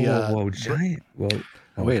 Here's Whoa, the. whoa, giant. Whoa.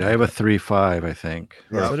 Wait, I have a 3.5, I think.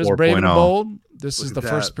 Yeah, So there's Brave and the 4.0. Bold. This is Look the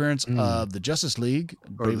at first that. appearance of the Justice League, Or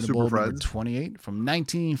Brave the and the Super Bold, number Friends. 28 from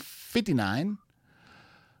 1959.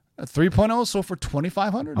 A 3.0 sold for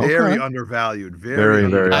 $2,500. Very Okay. undervalued. Very,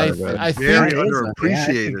 very I, undervalued. I very think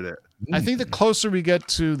underappreciated it. I think the closer we get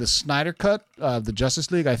to the Snyder cut of the Justice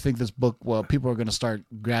League, I think this book. Well, people are going to start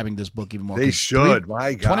grabbing this book even more. They 'cause should.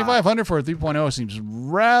 My God. 2,500 for a 3.0 seems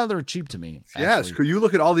rather cheap to me. Yes, actually. could you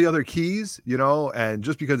look at all the other keys, and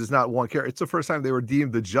just because it's not one character, it's the first time they were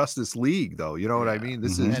deemed the Justice League, though. You know what I mean?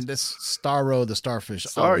 This is And this Starro, the starfish,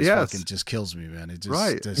 Star- always yes. fucking just kills me, man. It just,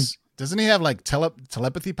 Right. doesn't he have like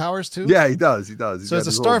telepathy powers too? yeah, he does. He's So got it's a his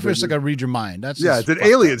little starfish that bit- can read your mind. That's yeah, just it's an fucked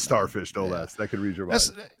alien up, man. starfish, no Yeah. less. That could read your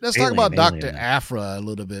mind. Let's talk about Alien. Dr. Afra a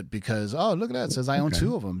little bit because look at that. It says I own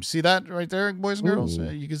 2 of them. See that right there, boys and girls? Ooh.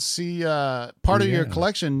 You can see part of your Yeah.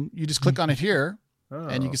 collection. You just click on it here,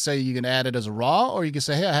 and you Oh. can say you can add it as a raw, or you can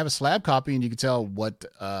say, hey, I have a slab copy, and you can tell what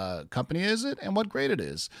company is it and what grade it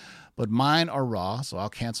is. But mine are raw, so I'll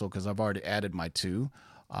cancel because I've already added my 2.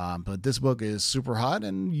 But this book is super hot,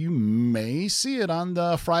 and you may see it on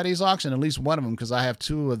the Friday's auction, at least one of them, because I have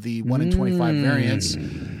 2 of the 1 in 25 variants.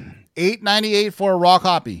 $8.98 for a raw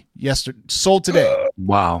copy. Yesterday, sold today.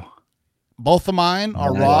 Wow. Both of mine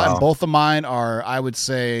are raw, Wow. and both of mine are, I would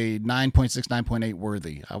say, 9.6, 9.8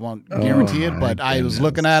 worthy. I won't guarantee it, my but I was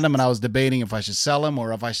looking goodness. at them and I was debating if I should sell them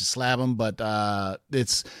or if I should slab them. But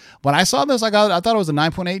it's when I saw this, I thought it was a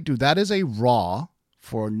 9.8. Dude, that is a raw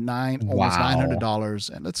for almost Wow. $900.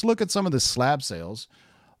 And let's look at some of the slab sales.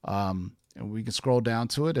 And we can scroll down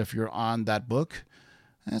to it if you're on that book.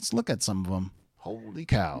 Let's look at some of them. Holy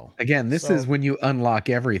cow! Again, this So- is when you unlock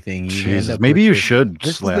everything. You end Jesus, up maybe with you this- should This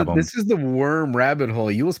is, slab them. this is the worm rabbit hole.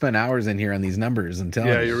 You will spend hours in here on these numbers and tell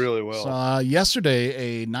Yeah, you really will. So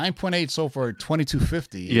yesterday, a 9.8 sold for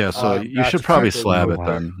 $22.50. Yeah, so you that's should probably cheaper. slab it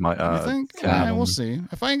then. You think? yeah. Yeah, we'll see.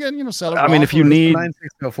 If I can get, sell it. I mean, raw if you for- need- 9.6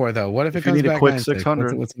 go for though. What if it if you comes need a back quick 9.6?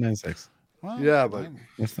 600. What's the 9.6? Well, Yeah, but-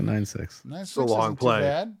 What's the 9.6? 9.6 a long isn't too play.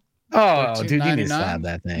 bad. Oh, dude, you need to $13.99. slab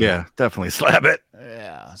that thing. Yeah, definitely slab it.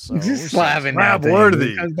 Yeah, so we'll Just see. slabbing Slab that thing.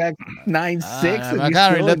 worthy. It comes back 9.6. I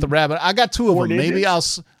kind of let the rabbit. I got 2 of 4 them. Maybe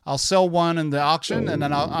digits? I'll sell one in the auction, and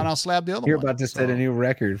then I'll slab the other You're one. about to set a new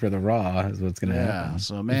record for the Raw. Is what's going to Yeah. happen.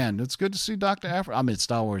 So man, it's good to see Dr. Afra. I mean,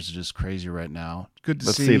 Star Wars is just crazy right now. Good to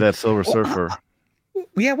Let's see that Silver Surfer.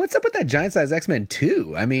 Yeah, what's up with that giant size X-Men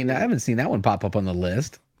 2? I mean, I haven't seen that one pop up on the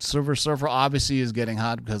list. Silver Surfer obviously is getting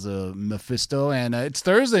hot because of Mephisto, and it's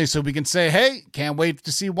Thursday, so we can say, hey, can't wait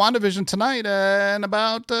to see WandaVision tonight and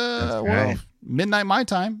about right. midnight my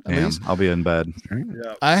time at Damn, least. I'll be in bed.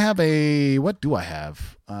 Yeah, I have what do I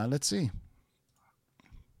have? Let's see.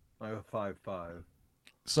 I have 5.5.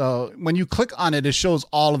 So when you click on it, it shows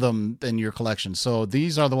all of them in your collection. So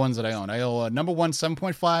these are the ones that I own. I own number 1,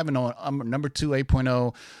 7.5, and number 2,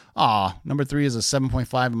 8.0. Number 3 is a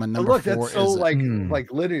 7.5, and my number 4 is a like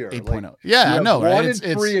linear. 8.0. Yeah, I know, right? 1 It's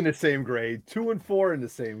and 3 in the same grade, 2 and 4 in the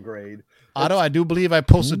same grade. Otto, I do believe I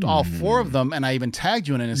posted all 4 of them, and I even tagged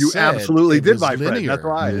you in it. And it You said absolutely it did, was my friend. linear. That's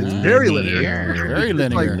right. It's very linear. Linear. Very It's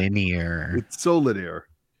like- linear. Linear. It's so linear.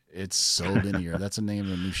 It's so linear. That's the name of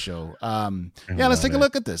the new show. I Yeah, let's love take a it.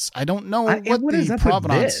 look at this. I don't know What what is the up with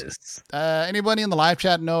provenance. this? Anybody in the live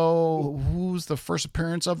chat know who's the first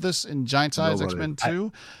appearance of this in Giant Size Nobody. X-Men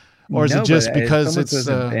 2? Or is No, it just but because someone it's says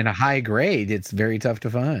in a high grade, it's very tough to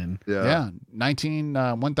find. $1,980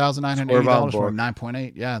 Squarebound for book.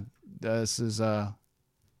 9.8. Yeah, this is I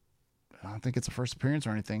don't think it's a first appearance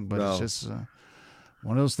or anything, but No. it's just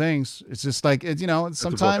one of those things. It's just like That's a book I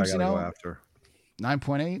sometimes gotta go after.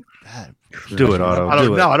 9.8. Do it, Otto. I don't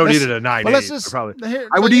Do it. know. I don't Let's- need it at 9.8. But let's just Probably. here,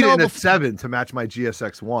 I would but, you need know, it at bef- 7 to match my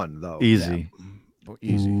GSX-1, though. Easy.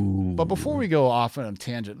 Easy. Ooh. But before we go off on a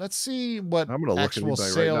tangent, let's see what I'm gonna look at actual eBay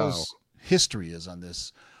right sales history is on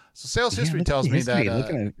this. So sales Yeah, history look at tells the me history. that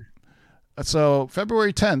Look at so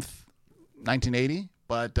February 10th, 1980.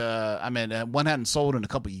 But one hadn't sold in a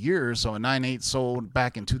couple of years, so a 9.8 sold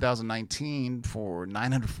back in 2019 for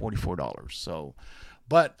 $944. So,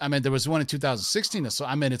 but there was one in 2016. So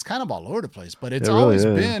it's kind of all over the place. But it's It really always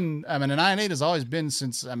is. been. A 9.8 has always been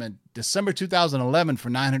since December 2011 for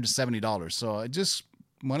 $970. So it just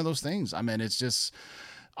one of those things. It's just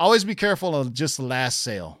always be careful of just the last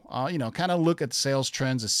sale. Kind of look at sales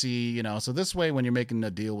trends to see. So this way, when you're making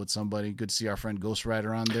a deal with somebody, good to see our friend Ghost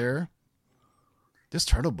Rider on there. This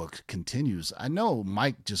turtle book continues. I know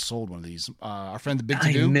Mike just sold one of these. Our friend the Big To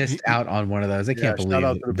I Do. missed out on one of those. I can't shout believe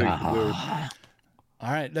out it. to the Big To Do. All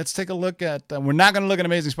right, let's take a look at. We're not going to look at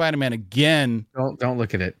Amazing Spider-Man again. Don't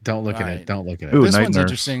look at it. Don't look at All it. right. Don't look at it. Ooh, This Night one's Nurse.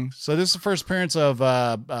 interesting. So this is the first appearance of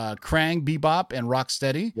Krang, Bebop, and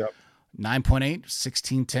Rocksteady. Yep. 9.8,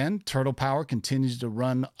 1610. Turtle Power continues to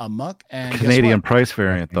run amok. And guess Canadian what? price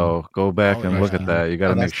variant, though. Go back Oh, and yeah. look at that. You got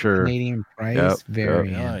to Oh, make that's the sure. Canadian price Yep, yep.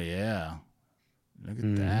 variant. Oh yeah, look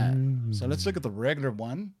at that. So let's look at the regular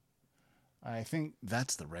one. I think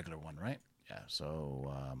that's the regular one, right? Yeah.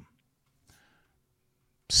 So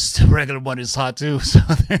the regular one is hot too. So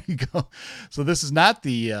there you go. So this is not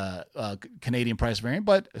the Canadian price variant,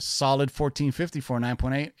 but a solid $14.50 for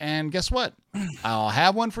 9.8. And guess what? I'll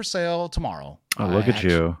have one for sale tomorrow. Oh, look at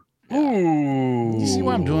you. Ooh. You see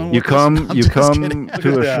what I'm doing? You with this? come, I'm you just come kidding.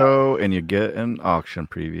 to a that. show and you get an auction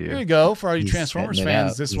Here you preview. go. For all you He's Transformers setting it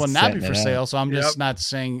fans, up. this He's will not be setting for it up. sale. So I'm just Yep. not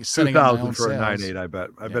setting up my 2,000 own for a sales. 9.8, I bet.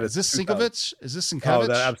 I Yeah, bet is it's this 2,000. Sinkovich? Is this Oh, Sienkiewicz?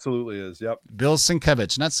 that absolutely is. Yep. Bill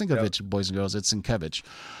Sienkiewicz, not Sinkovich, boys and girls. It's Sienkiewicz.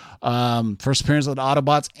 First appearance of the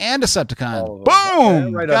Autobots and Decepticon. All of them.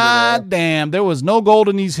 Boom! Yeah, right under God damn, there was no gold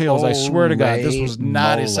in these hills. I swear to God, this was Holy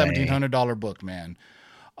not a moly. $1,700 book, man.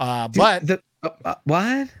 Dude, But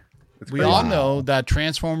what? It's we crazy. all know that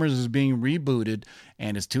Transformers is being rebooted,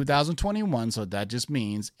 and it's 2021, so that just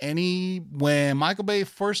means when Michael Bay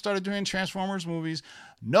first started doing Transformers movies,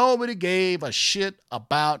 nobody gave a shit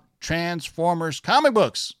about Transformers comic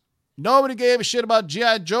books. Nobody gave a shit about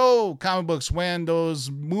G.I. Joe comic books when those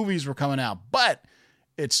movies were coming out. But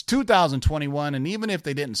it's 2021, and even if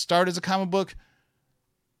they didn't start as a comic book,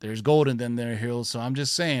 there's gold in them there hills. So I'm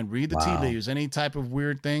just saying, read the tea Wow. leaves. Any type of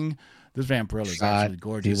weird thing. This Vampirella is Shot, absolutely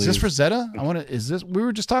gorgeous. tea Is this leaves. Frazetta? Is this? We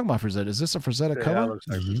were just talking about Frazetta. Is this a Frazetta Yeah, cover? it looks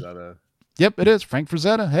like Mhm. Rosetta. Yep, it is. Frank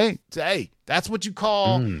Frazetta. Hey, that's what you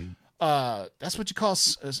call. Mm.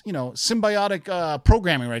 Symbiotic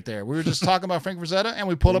programming right there. We were just talking about Frank Frazetta, and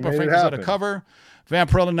we pulled up a Made Frank it Frazetta happen. cover.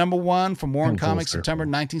 Vampirella #1 from Warren Full Comics, circle. September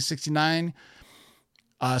 1969.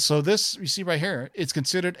 So this, you see right here, it's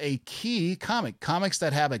considered a key comic. Comics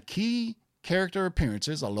that have a key character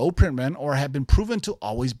appearances, a low print run, or have been proven to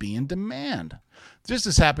always be in demand.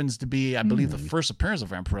 This happens to be, I believe, the first appearance of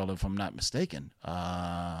Vampirella, if I'm not mistaken.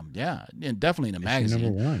 Yeah, and definitely in a Issue magazine.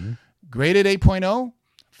 number 1. Graded 8.0,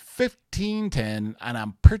 1510, and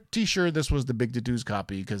I'm pretty sure this was the Big To Do's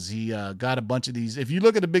copy because he got a bunch of these. If you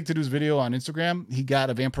look at the Big To Do's video on Instagram, he got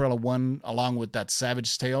a Vampirella 1 along with that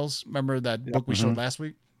Savage Tales. Remember that book we showed last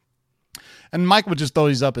week? And Mike would just throw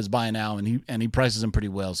these up as buy now, and he prices them pretty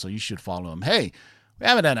well, so you should follow him. Hey, we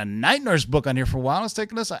haven't had a Night Nurse book on here for a while. Let's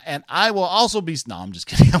take a listen. And I will also be... No, I'm just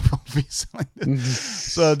kidding. I won't be selling this.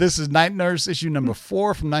 So this is Night Nurse issue number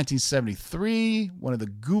 4 from 1973. One of the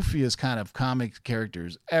goofiest kind of comic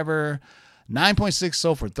characters ever. 9.6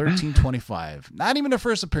 sold for $13.25. Not even the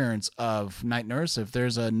first appearance of Night Nurse. If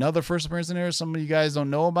there's another first appearance in there some of you guys don't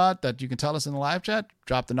know about that you can tell us in the live chat,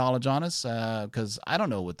 drop the knowledge on us because I don't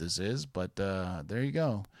know what this is, but there you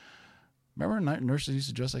go. Remember Night Nurses used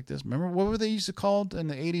to dress like this? Remember what were they used to called in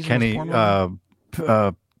the 80s? Kenny,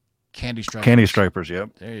 Candy Stripers. Candy Stripers.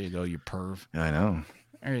 Yep. There you go, you perv. I know.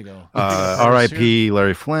 There you go. R.I.P.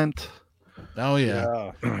 Larry Flint. Oh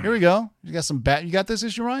yeah. Yeah. Here we go. You got some You got this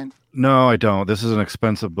issue, Ryan? No, I don't. This is an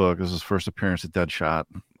expensive book. This is his first appearance at Deadshot.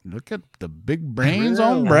 Look at the big brains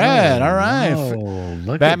on Brad. All right. Oh,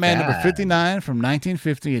 look Batman at number that. 59 from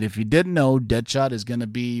 1950. And if you didn't know, Deadshot is going to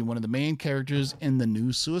be one of the main characters in the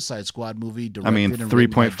new Suicide Squad movie. I mean, directed and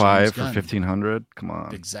written by 3.5 James for Gunn. 1,500. Come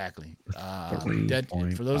on. Exactly.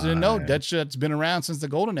 3.5. For those who didn't know, Deadshot's been around since the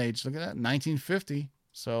Golden Age. Look at that, 1950.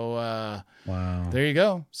 So Wow. there you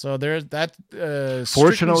go. So there's that.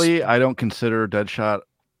 Fortunately, I don't consider Deadshot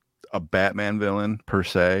a Batman villain per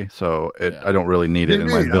se, so I don't really need it in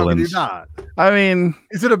my villains. Not? I mean,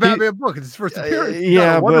 Is it a Batman book? It's his first appearance. He's not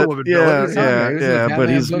yeah, a Wonder but Woman villain. He's not- yeah, but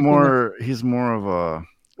Batman he's book more of a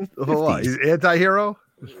Oh, what? He's anti-hero?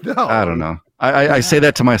 No. I don't know. I say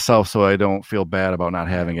that to myself so I don't feel bad about not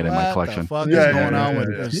having it in my collection. What the fuck Yeah, is going yeah, on yeah,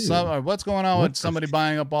 with yeah. what's going on with somebody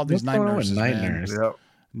buying up all these What's night going on with nurses? night man? nurse? Yep.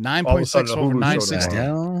 9.6 Hulu over showed What 960. the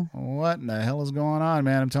hell? What in the hell is going on,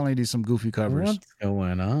 man? I'm telling you, these some goofy covers. What's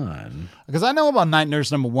going on? Because I know about Night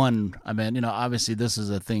Nurse number 1. I mean, obviously this is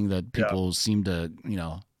a thing that people seem to, We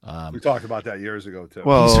talked about that years ago too.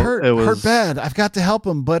 Well, he's hurt, it was hurt bad. I've got to help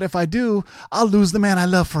him, but if I do, I'll lose the man I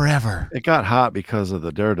love forever. It got hot because of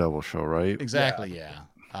the Daredevil show, right? Exactly, yeah.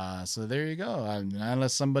 So there you go.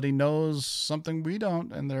 Unless somebody knows something we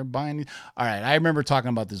don't, and they're buying. All right, I remember talking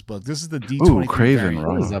about this book. This is the D23 Craven, variant.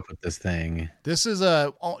 What is up with this thing? This was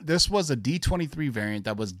a D23 variant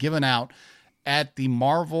that was given out at the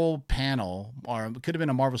Marvel panel, or it could have been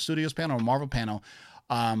a Marvel Studios panel or a Marvel panel.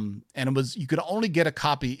 And it was, you could only get a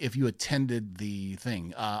copy if you attended the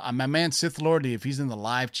thing. My man Sith Lordy, if he's in the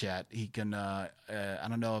live chat, he can, I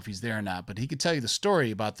don't know if he's there or not, but he could tell you the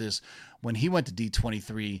story about this when he went to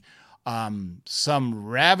D23. Some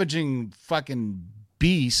ravaging fucking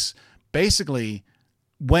beasts basically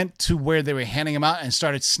went to where they were handing them out and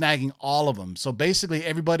started snagging all of them. So basically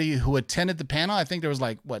everybody who attended the panel, I think there was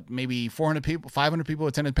like, maybe 400 people, 500 people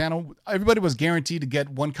attended the panel. Everybody was guaranteed to get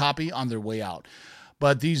one copy on their way out.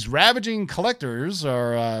 But these ravaging collectors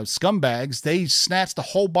or scumbags, they snatched the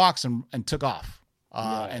whole box and took off.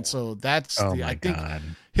 And so that's, I think,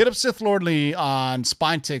 hit up Sith Lordly on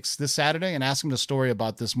Spine Ticks this Saturday and ask him the story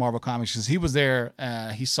about this Marvel Comics, because he was there,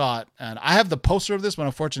 he saw it. And I have the poster of this, but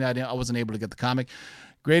unfortunately I wasn't able to get the comic.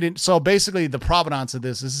 Great. So basically the provenance of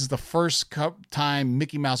this is the first time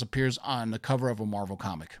Mickey Mouse appears on the cover of a Marvel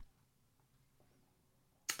comic.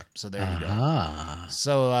 So there you go.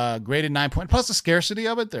 So graded 9 point, plus the scarcity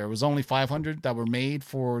of it. There was only 500 that were made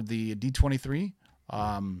for the D23.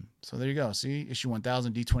 So there you go. See, issue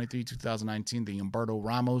 1000 D23 2019, the Humberto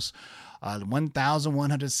Ramos,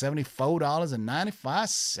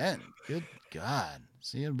 $1,174.95. Good God.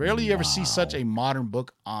 See, rarely you ever see such a modern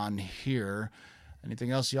book on here.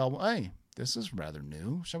 Anything else, y'all? Hey, this is rather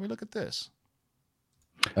new. Shall we look at this?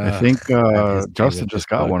 I think Justin just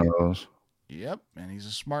got one of those. Yep, and he's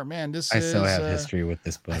a smart man. I still have history with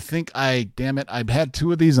this book. I think damn it, I've had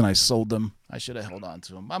 2 of these and I sold them. I should have held on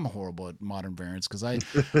to them. I'm horrible at modern variants because I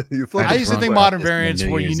used to think modern variants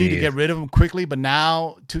where you need to get rid of them quickly, but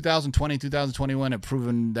now 2020, 2021 have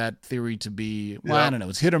proven that theory to be, I don't know,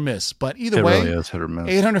 it's hit or miss. But either way, really is hit or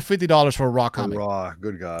miss. $850 for a raw comic. Raw,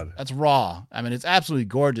 good God. That's raw. I mean, it's absolutely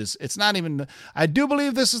gorgeous. It's not even, I do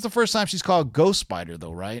believe this is the first time she's called Ghost Spider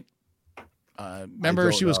though, right?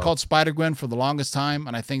 Remember, she was called Spider-Gwen for the longest time,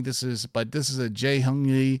 and I think this is a Jae Hung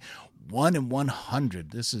Lee 1 in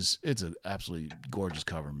 100. It's an absolutely gorgeous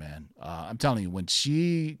cover, man. I'm telling you, when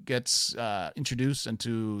she gets introduced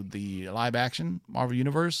into the live action Marvel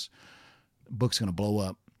Universe, the book's gonna blow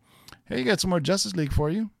up. Hey, you got some more Justice League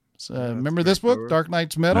for you. So, remember this book, Dark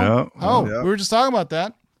Knight's Metal? We were just talking about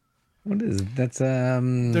that. What is that's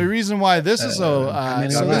the reason why this is so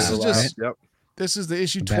this is just This is the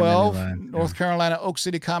issue 12, North Carolina Oak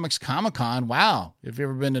City Comics Comic-Con. Wow. If you've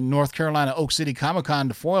ever been to North Carolina Oak City Comic-Con,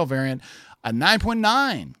 the foil variant, a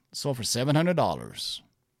 9.9, sold for $700.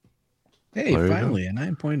 Hey, finally, a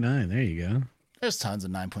 9.9. There you go. There's tons of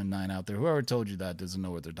 9.9 out there. Whoever told you that doesn't know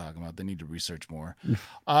what they're talking about. They need to research more.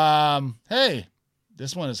 Hey,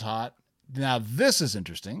 this one is hot. Now, this is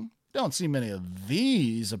interesting. Don't see many of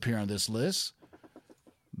these appear on this list.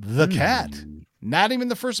 The Cat. Not even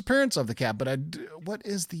the first appearance of the Cat, but what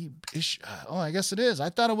is the issue? I guess it is. I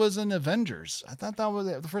thought it was in Avengers. I thought that was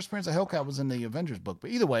the first appearance of Hellcat was in the Avengers book. But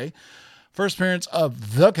either way, first appearance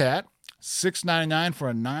of the Cat, $6.99 for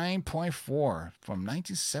a 9.4 from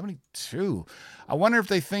 1972. I wonder if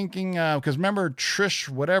they're thinking, because remember Trish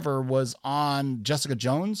whatever was on Jessica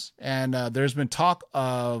Jones, and there's been talk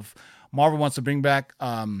of Marvel wants to bring back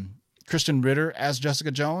Kristen Ritter as Jessica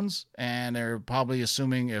Jones, and they're probably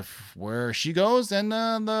assuming if where she goes, then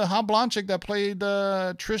the hot blonde chick that played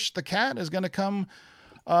Trish the Cat is going to come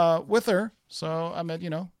with her. So I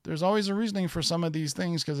mean, there's always a reasoning for some of these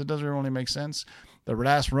things because it doesn't really make sense. The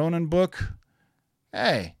Last Ronin book,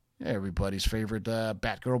 hey, everybody's favorite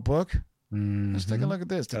Batgirl book. Let's take a look at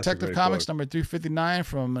this. That's a Detective great Comics book. number 359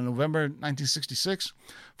 from November 1966.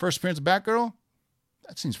 First appearance of Batgirl.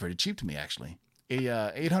 That seems pretty cheap to me, actually.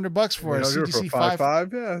 $800 for a CGC 5.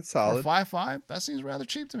 5.5. Yeah, that's For solid. 5.5. That seems rather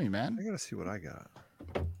cheap to me, I man. gotta see what I got.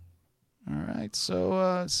 All right, so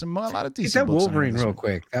a lot of Get decent that books on Wolverine this real one.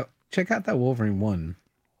 quick. Check out that Wolverine one.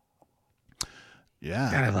 Yeah,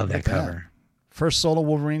 God, I love look that at cover. First solo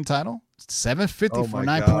Wolverine title. $750 Oh for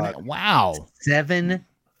my 9.8. God. Wow.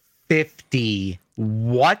 $750.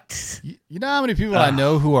 What? You know how many people I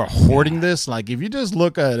know who are hoarding this? Like, if you just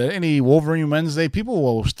look at any Wolverine Wednesday, people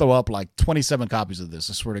will throw up like 27 copies of this.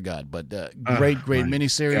 I swear to God. But great my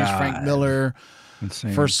miniseries. Frank God. Miller,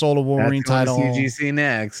 Insane. first solo Wolverine That's on title. CGC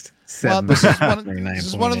next. Well, this is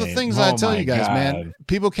one of the 7.9.8. things I Oh tell my you guys, man. God.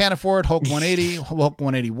 People can't afford Hulk 180, Hulk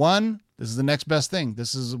 181. This is the next best thing.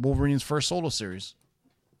 This is Wolverine's first solo series.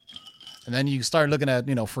 And then you start looking at,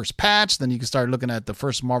 first patch. Then you can start looking at the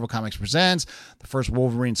first Marvel Comics Presents, the first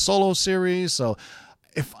Wolverine solo series. So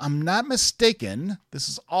if I'm not mistaken, this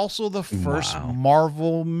is also the first Wow.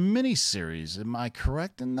 Marvel miniseries. Am I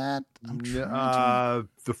correct in that? I'm trying to...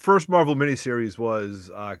 The first Marvel miniseries was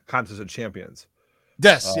Contest of Champions.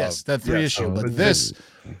 Yes, that 3 yeah, issue. so But this-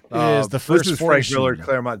 this is the first This is 4 Frank issue. Miller,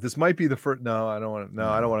 Claremont. This might be the first. No, I don't want to. No,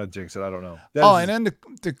 I don't want to jinx it. I don't know. And then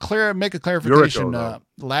to make a clarification, Yuriko,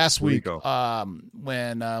 last week Yuriko.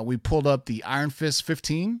 when we pulled up the Iron Fist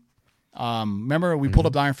 15, remember we pulled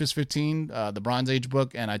up the Iron Fist 15, the Bronze Age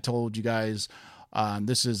book, and I told you guys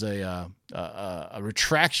this is a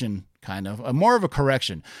retraction, kind of more of a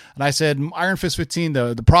correction. And I said Iron Fist 15,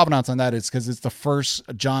 the provenance on that is because it's the first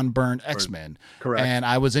John Byrne X-Men. Correct. And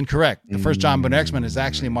I was incorrect. The first John Byrne X-Men is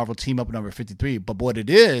actually a Marvel team up number 53. But what it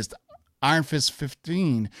is, Iron Fist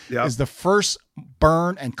 15 Yep. is the first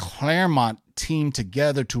Byrne and Claremont team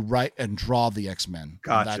together to write and draw the X-Men.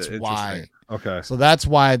 Gotcha. That's Interesting. why. Okay. So that's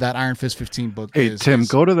why that Iron Fist 15 book Hey, is. Tim,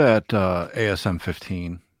 go to that ASM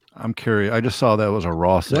 15. I'm curious. I just saw that was a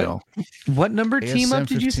raw sale. What number team up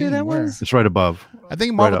did you say 15, that where? was? It's right above. I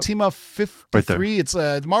think Marvel up. Team Up Right 53. It's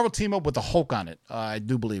a Marvel Team Up with the Hulk on it. I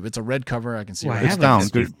do believe it's a red cover. I can see. Well, I right have now. down. a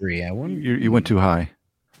 53. I wonder. You went too high.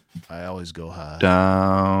 I always go high.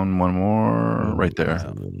 Down one more. Right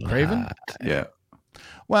there. Craven? Yeah.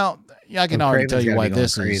 Well, yeah, I can Well, already Craven's tell you gotta why be going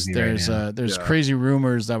this is. crazy right There's Yeah. crazy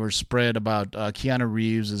rumors that were spread about Keanu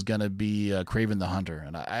Reeves is going to be Craven the Hunter,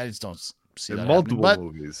 and I just don't see In that multiple happening.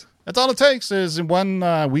 But movies. that's all it takes is when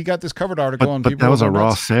we got this covered article and But people that was were a going raw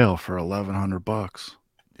nuts. sale for $1,100.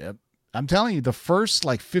 Yep. I'm telling you, the first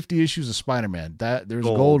 50 issues of Spider-Man, that there's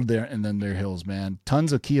Gold. gold there and then their hills, man.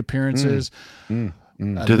 Tons of key appearances. Do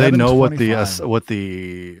they know what the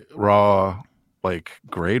 11.25. raw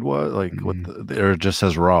grade was? Or it just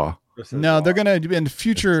says raw? No, they're gonna in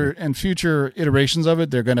future iterations of it.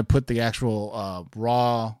 They're gonna put the actual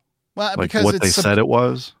raw. Well, Like because what it's they said it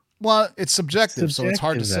was? Well, it's subjective, so it's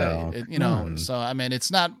hard to say. Subjective, though. So I mean, it's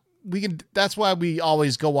not. We can. That's why we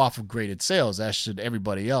always go off of graded sales, as should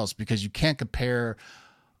everybody else, because you can't compare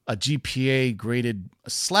a GPA graded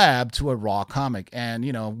slab to a raw comic, and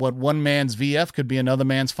what one man's VF could be another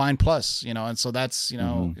man's Fine Plus, and so that's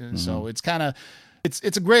so it's kind of.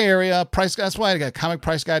 It's a gray area price. That's why I got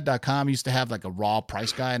comicpriceguide.com used to have a raw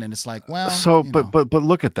price guide, and it's like, well, So, but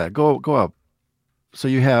look at that. Go up. So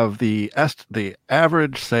you have the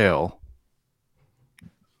average sale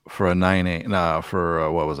for a 9.8.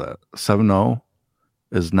 For what was that? 7.0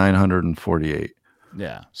 is 948.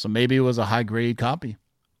 yeah. So maybe it was a high grade copy.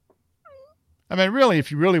 I mean, really,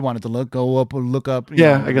 if you really wanted to look up.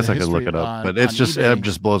 Yeah, I guess I could look it up, but it's just eBay. it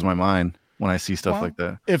just blows my mind when I see stuff Well, like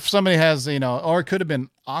that. If somebody has, or it could have been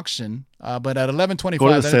auction, but at 11.25, Go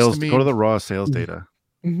to the that sales. looks to me, Go to the raw sales data.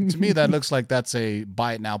 to me that looks like that's a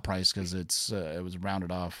buy it now price because it was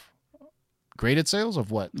rounded off. Graded sales of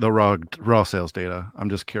what? The raw sales data. I'm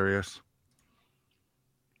just curious.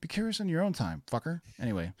 Be curious in your own time, fucker.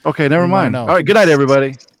 Anyway, Okay, never You wanna mind. know. All right, good night,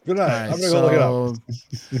 everybody. Good all night. right, I'm gonna go look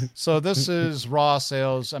it up. so this is raw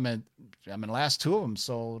sales. I mean, last two of them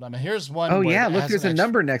sold. I mean, here's one. Oh where yeah, it look, has there's an a extra-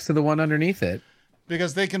 number next to the one underneath it.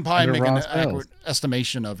 because they can probably Under make an raw sales. accurate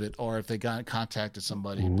estimation of it, or if they contacted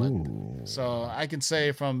somebody. But so I can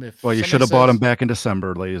say from if Well, you somebody should have bought says- them back in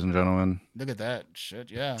December, ladies and gentlemen. Look at that shit,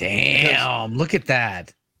 yeah. Damn, look at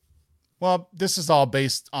that. Well, this is all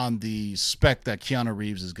based on the spec that Keanu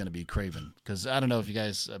Reeves is going to be Craven. Because I don't know if you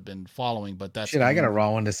guys have been following, but that's Shit, I got a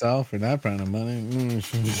raw one to sell for that kind of money.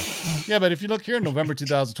 Yeah, but if you look here in November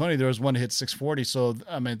 2020, there was one that hit 640. So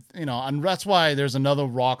I mean, you know, and that's why there's another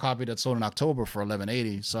raw copy that sold in October for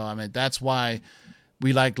 1180. So I mean, that's why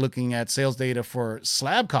we like looking at sales data for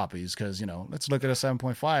slab copies because, you know, let's look at a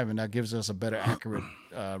 7.5 and that gives us a better accurate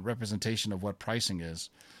representation of what pricing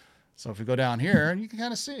is. So if we go down here, you can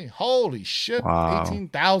kind of see, holy shit, Wow.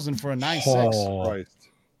 18,000 for a 9.6. Oh. Christ.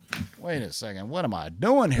 Wait a second, what am I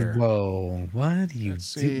doing here? Whoa, what do you Let's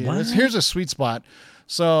see. do? What? Here's a sweet spot.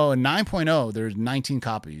 So in 9.0, there's 19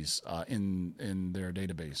 copies in their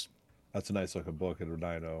database. That's a nice looking book at a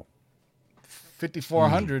 9.0.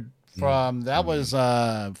 5,400 from that was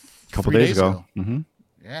A couple 3 days ago.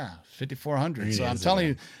 Yeah, 5,400. 3 So I'm days telling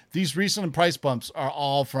ago. you, these recent price bumps are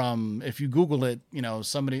all from, if you Google it, you know,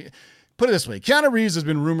 somebody, put it this way, Keanu Reeves has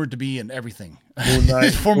been rumored to be in everything Moon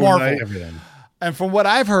Knight, for Moon Marvel. Knight. Everything. And from what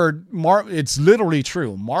I've heard, it's literally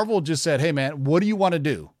true. Marvel just said, hey, man, what do you want to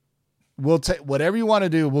do? We'll take whatever you want to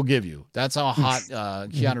do, we'll give you. That's how hot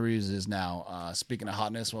Keanu Reeves is now. Speaking of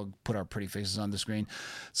hotness, we'll put our pretty faces on the screen.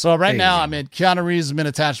 So right now, I mean, Keanu Reeves has been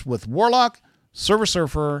attached with Warlock, Silver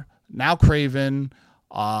Surfer, now Craven,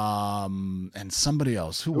 and somebody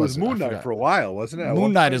else. Who It was it? Moon I Knight forgot. for a while, wasn't it? At Moon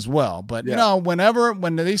one Knight point? as well. But, you Yeah. know,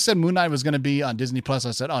 when they said Moon Knight was going to be on Disney Plus,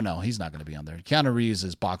 I said, oh, no, he's not going to be on there. Keanu Reeves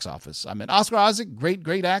is box office. I mean, Oscar Isaac,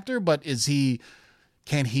 great actor, but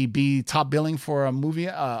can he be top billing for a movie,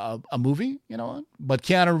 you know? But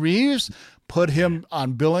Keanu Reeves, put him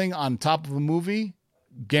on billing on top of a movie,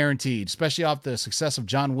 guaranteed, especially off the success of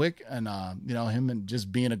John Wick and, you know, him and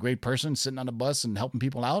just being a great person, sitting on the bus and helping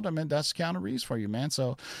people out. I mean, that's Keanu Reeves for you, man.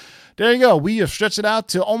 So there you go. We have stretched it out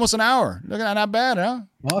to almost an hour. Look at that. Not bad, huh?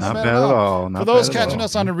 Awesome. Not bad at all. For Not those bad at catching all.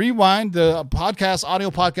 us on the rewind, the audio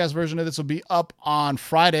podcast version of this will be up on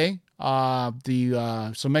Friday.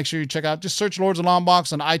 So make sure you check out, just search Lords of Long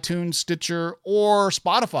Box on iTunes, Stitcher, or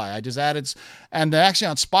Spotify. I just added, and actually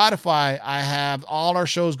on Spotify, I have all our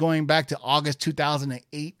shows going back to August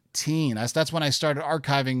 2018. That's when I started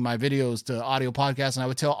archiving my videos to audio podcasts. And I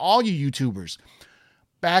would tell all you YouTubers,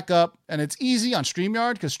 back up, and it's easy on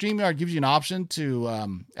StreamYard because StreamYard gives you an option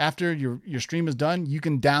to, after your stream is done, you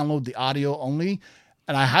can download the audio only.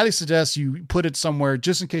 And I highly suggest you put it somewhere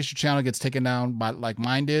just in case your channel gets taken down by like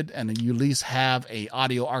mine did, and you at least have a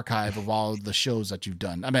audio archive of all the shows that you've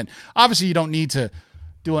done. I mean, obviously you don't need to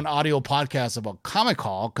do an audio podcast about Comic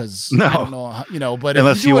Call because No. I don't know, how, you know, but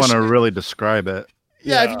Unless if you do a want to really describe it.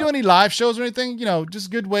 yeah, if you do any live shows or anything, you know, just a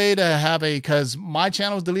good way to have because my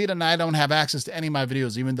channel is deleted and I don't have access to any of my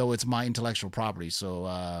videos, even though it's my intellectual property.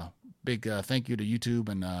 So big thank you to YouTube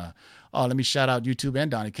and let me shout out YouTube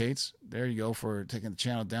and Donnie Cates. There you go for taking the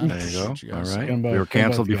channel down. There you go. Appreciate you All guys. right. Come back, We were come back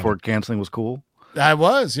canceled together. before canceling was cool. I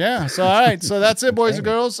was, yeah. So all right, so that's it, boys and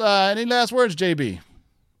girls. Any last words, JB?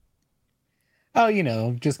 Oh, you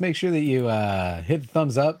know, just make sure that you hit the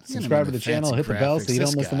thumbs up, subscribe to the channel, fancy hit the bell graphics, so you this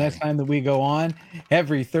don't miss the guy. next time that we go on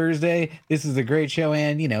every Thursday. This is a great show,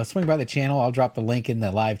 and you know, swing by the channel. I'll drop the link in the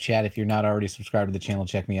live chat. If you're not already subscribed to the channel,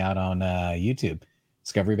 check me out on YouTube,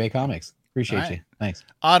 Discovery Bay Comics. Appreciate All right. you. Thanks.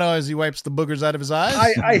 Otto, as he wipes the boogers out of his eyes.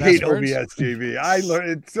 I Last hate words? OBS, JB. I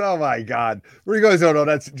learned it's oh my god. Where you guys don't know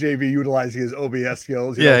that's JB utilizing his OBS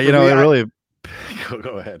skills. Yeah, for you know, me, it I- really.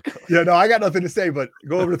 Go ahead. Yeah, no, I got nothing to say, but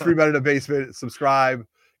go over to 3 Men in the Basement, subscribe,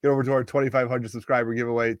 get over to our 2,500 subscriber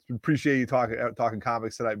giveaway. Appreciate you talking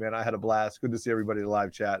comics tonight, man. I had a blast. Good to see everybody in the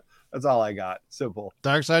live chat. That's all I got. Simple.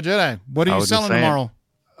 Dark Side Jedi. What are I you was just selling saying. tomorrow?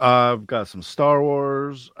 I've got some Star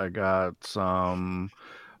Wars. I got some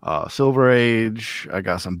Silver Age. I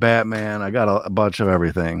got some Batman. I got a bunch of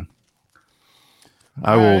everything.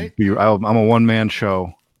 I All will right. be. I'm a one-man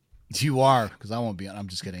show. You are, because I won't be. I'm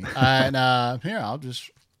just kidding. And here,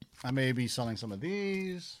 I may be selling some of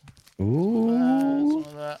these. Ooh. Some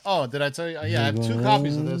of that. Oh, did I tell you? Yeah, I have 2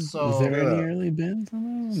 copies of this. So, is there any early bins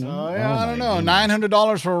on those? so No? yeah, Oh, I don't my know. goodness.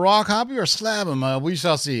 $900 for a raw copy or slab them. We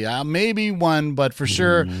shall see. Maybe one, but for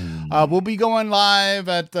sure, we'll be going live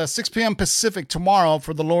at 6 p.m. Pacific tomorrow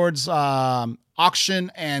for the Lord's auction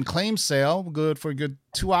and claim sale. Good for a good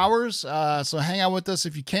 2 hours. So hang out with us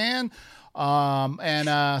if you can.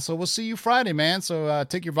 So we'll see you Friday, man. So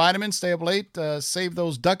take your vitamins, stay up late, save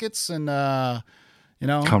those ducats, and you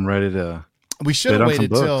know, Come ready to. we should bid have on some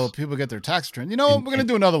waited till books. people get their tax return. You know, we're gonna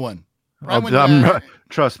do another one. Right when, I'm,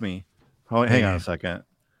 trust me. Hang on a second.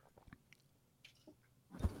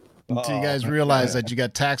 until you guys realize that you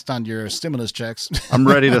got taxed on your stimulus checks. I'm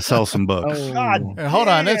ready to sell some books. God, Hey, hold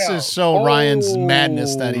on, let's just show Ryan's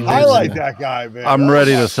madness that he lives highlight in. that guy, man. I'm Oh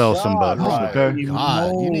ready my to sell some God, books. Ryan. Okay. God,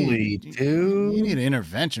 Holy, you dude. need an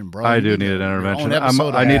intervention, bro. I You do need need an your own intervention.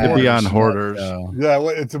 episode I of need to be Hoarders. on Hoarders. Yeah, well,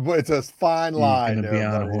 it's a fine line. You're gonna be there,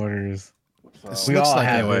 on buddy. Hoarders. This We looks all like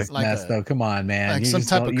have a- this like mess, a- though. Come on, man. like You're some just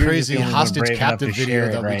type the- of you're just crazy the only one hostage brave enough captive to video share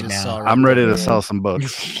it that we right just now. saw. I'm ready to sell some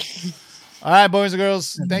books. All right, boys and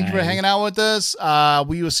girls, thank you for Nice. hanging out with us.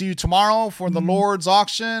 We will see you tomorrow for the Lord's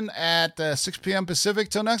auction at 6 p.m. Pacific.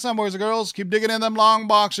 Till next time, boys and girls, keep digging in them long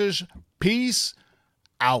boxes. Peace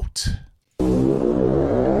out.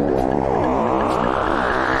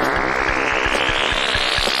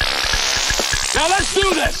 Now let's do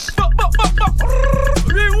this.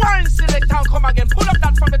 Rewind, select and come again. Pull up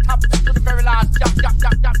that from the top to the very last. Jump, jump,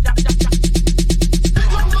 jump, jump, jump, jump, jump.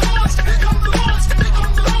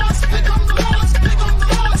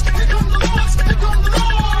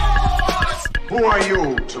 Who are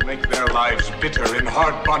you to make their lives bitter in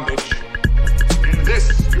hard bondage? In this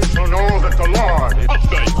you shall know that the Lord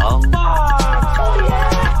is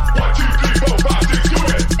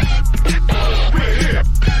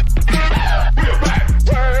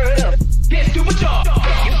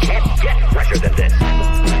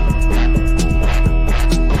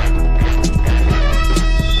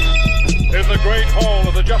In the great hall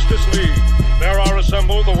of the Justice League, there are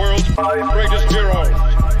assembled the world's 5 greatest heroes.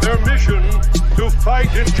 Their mission, to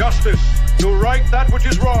fight injustice, to right that which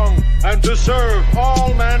is wrong, and to serve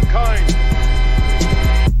all mankind.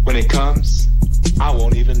 When it comes, I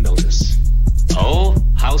won't even notice. Oh,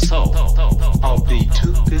 how so? I'll be too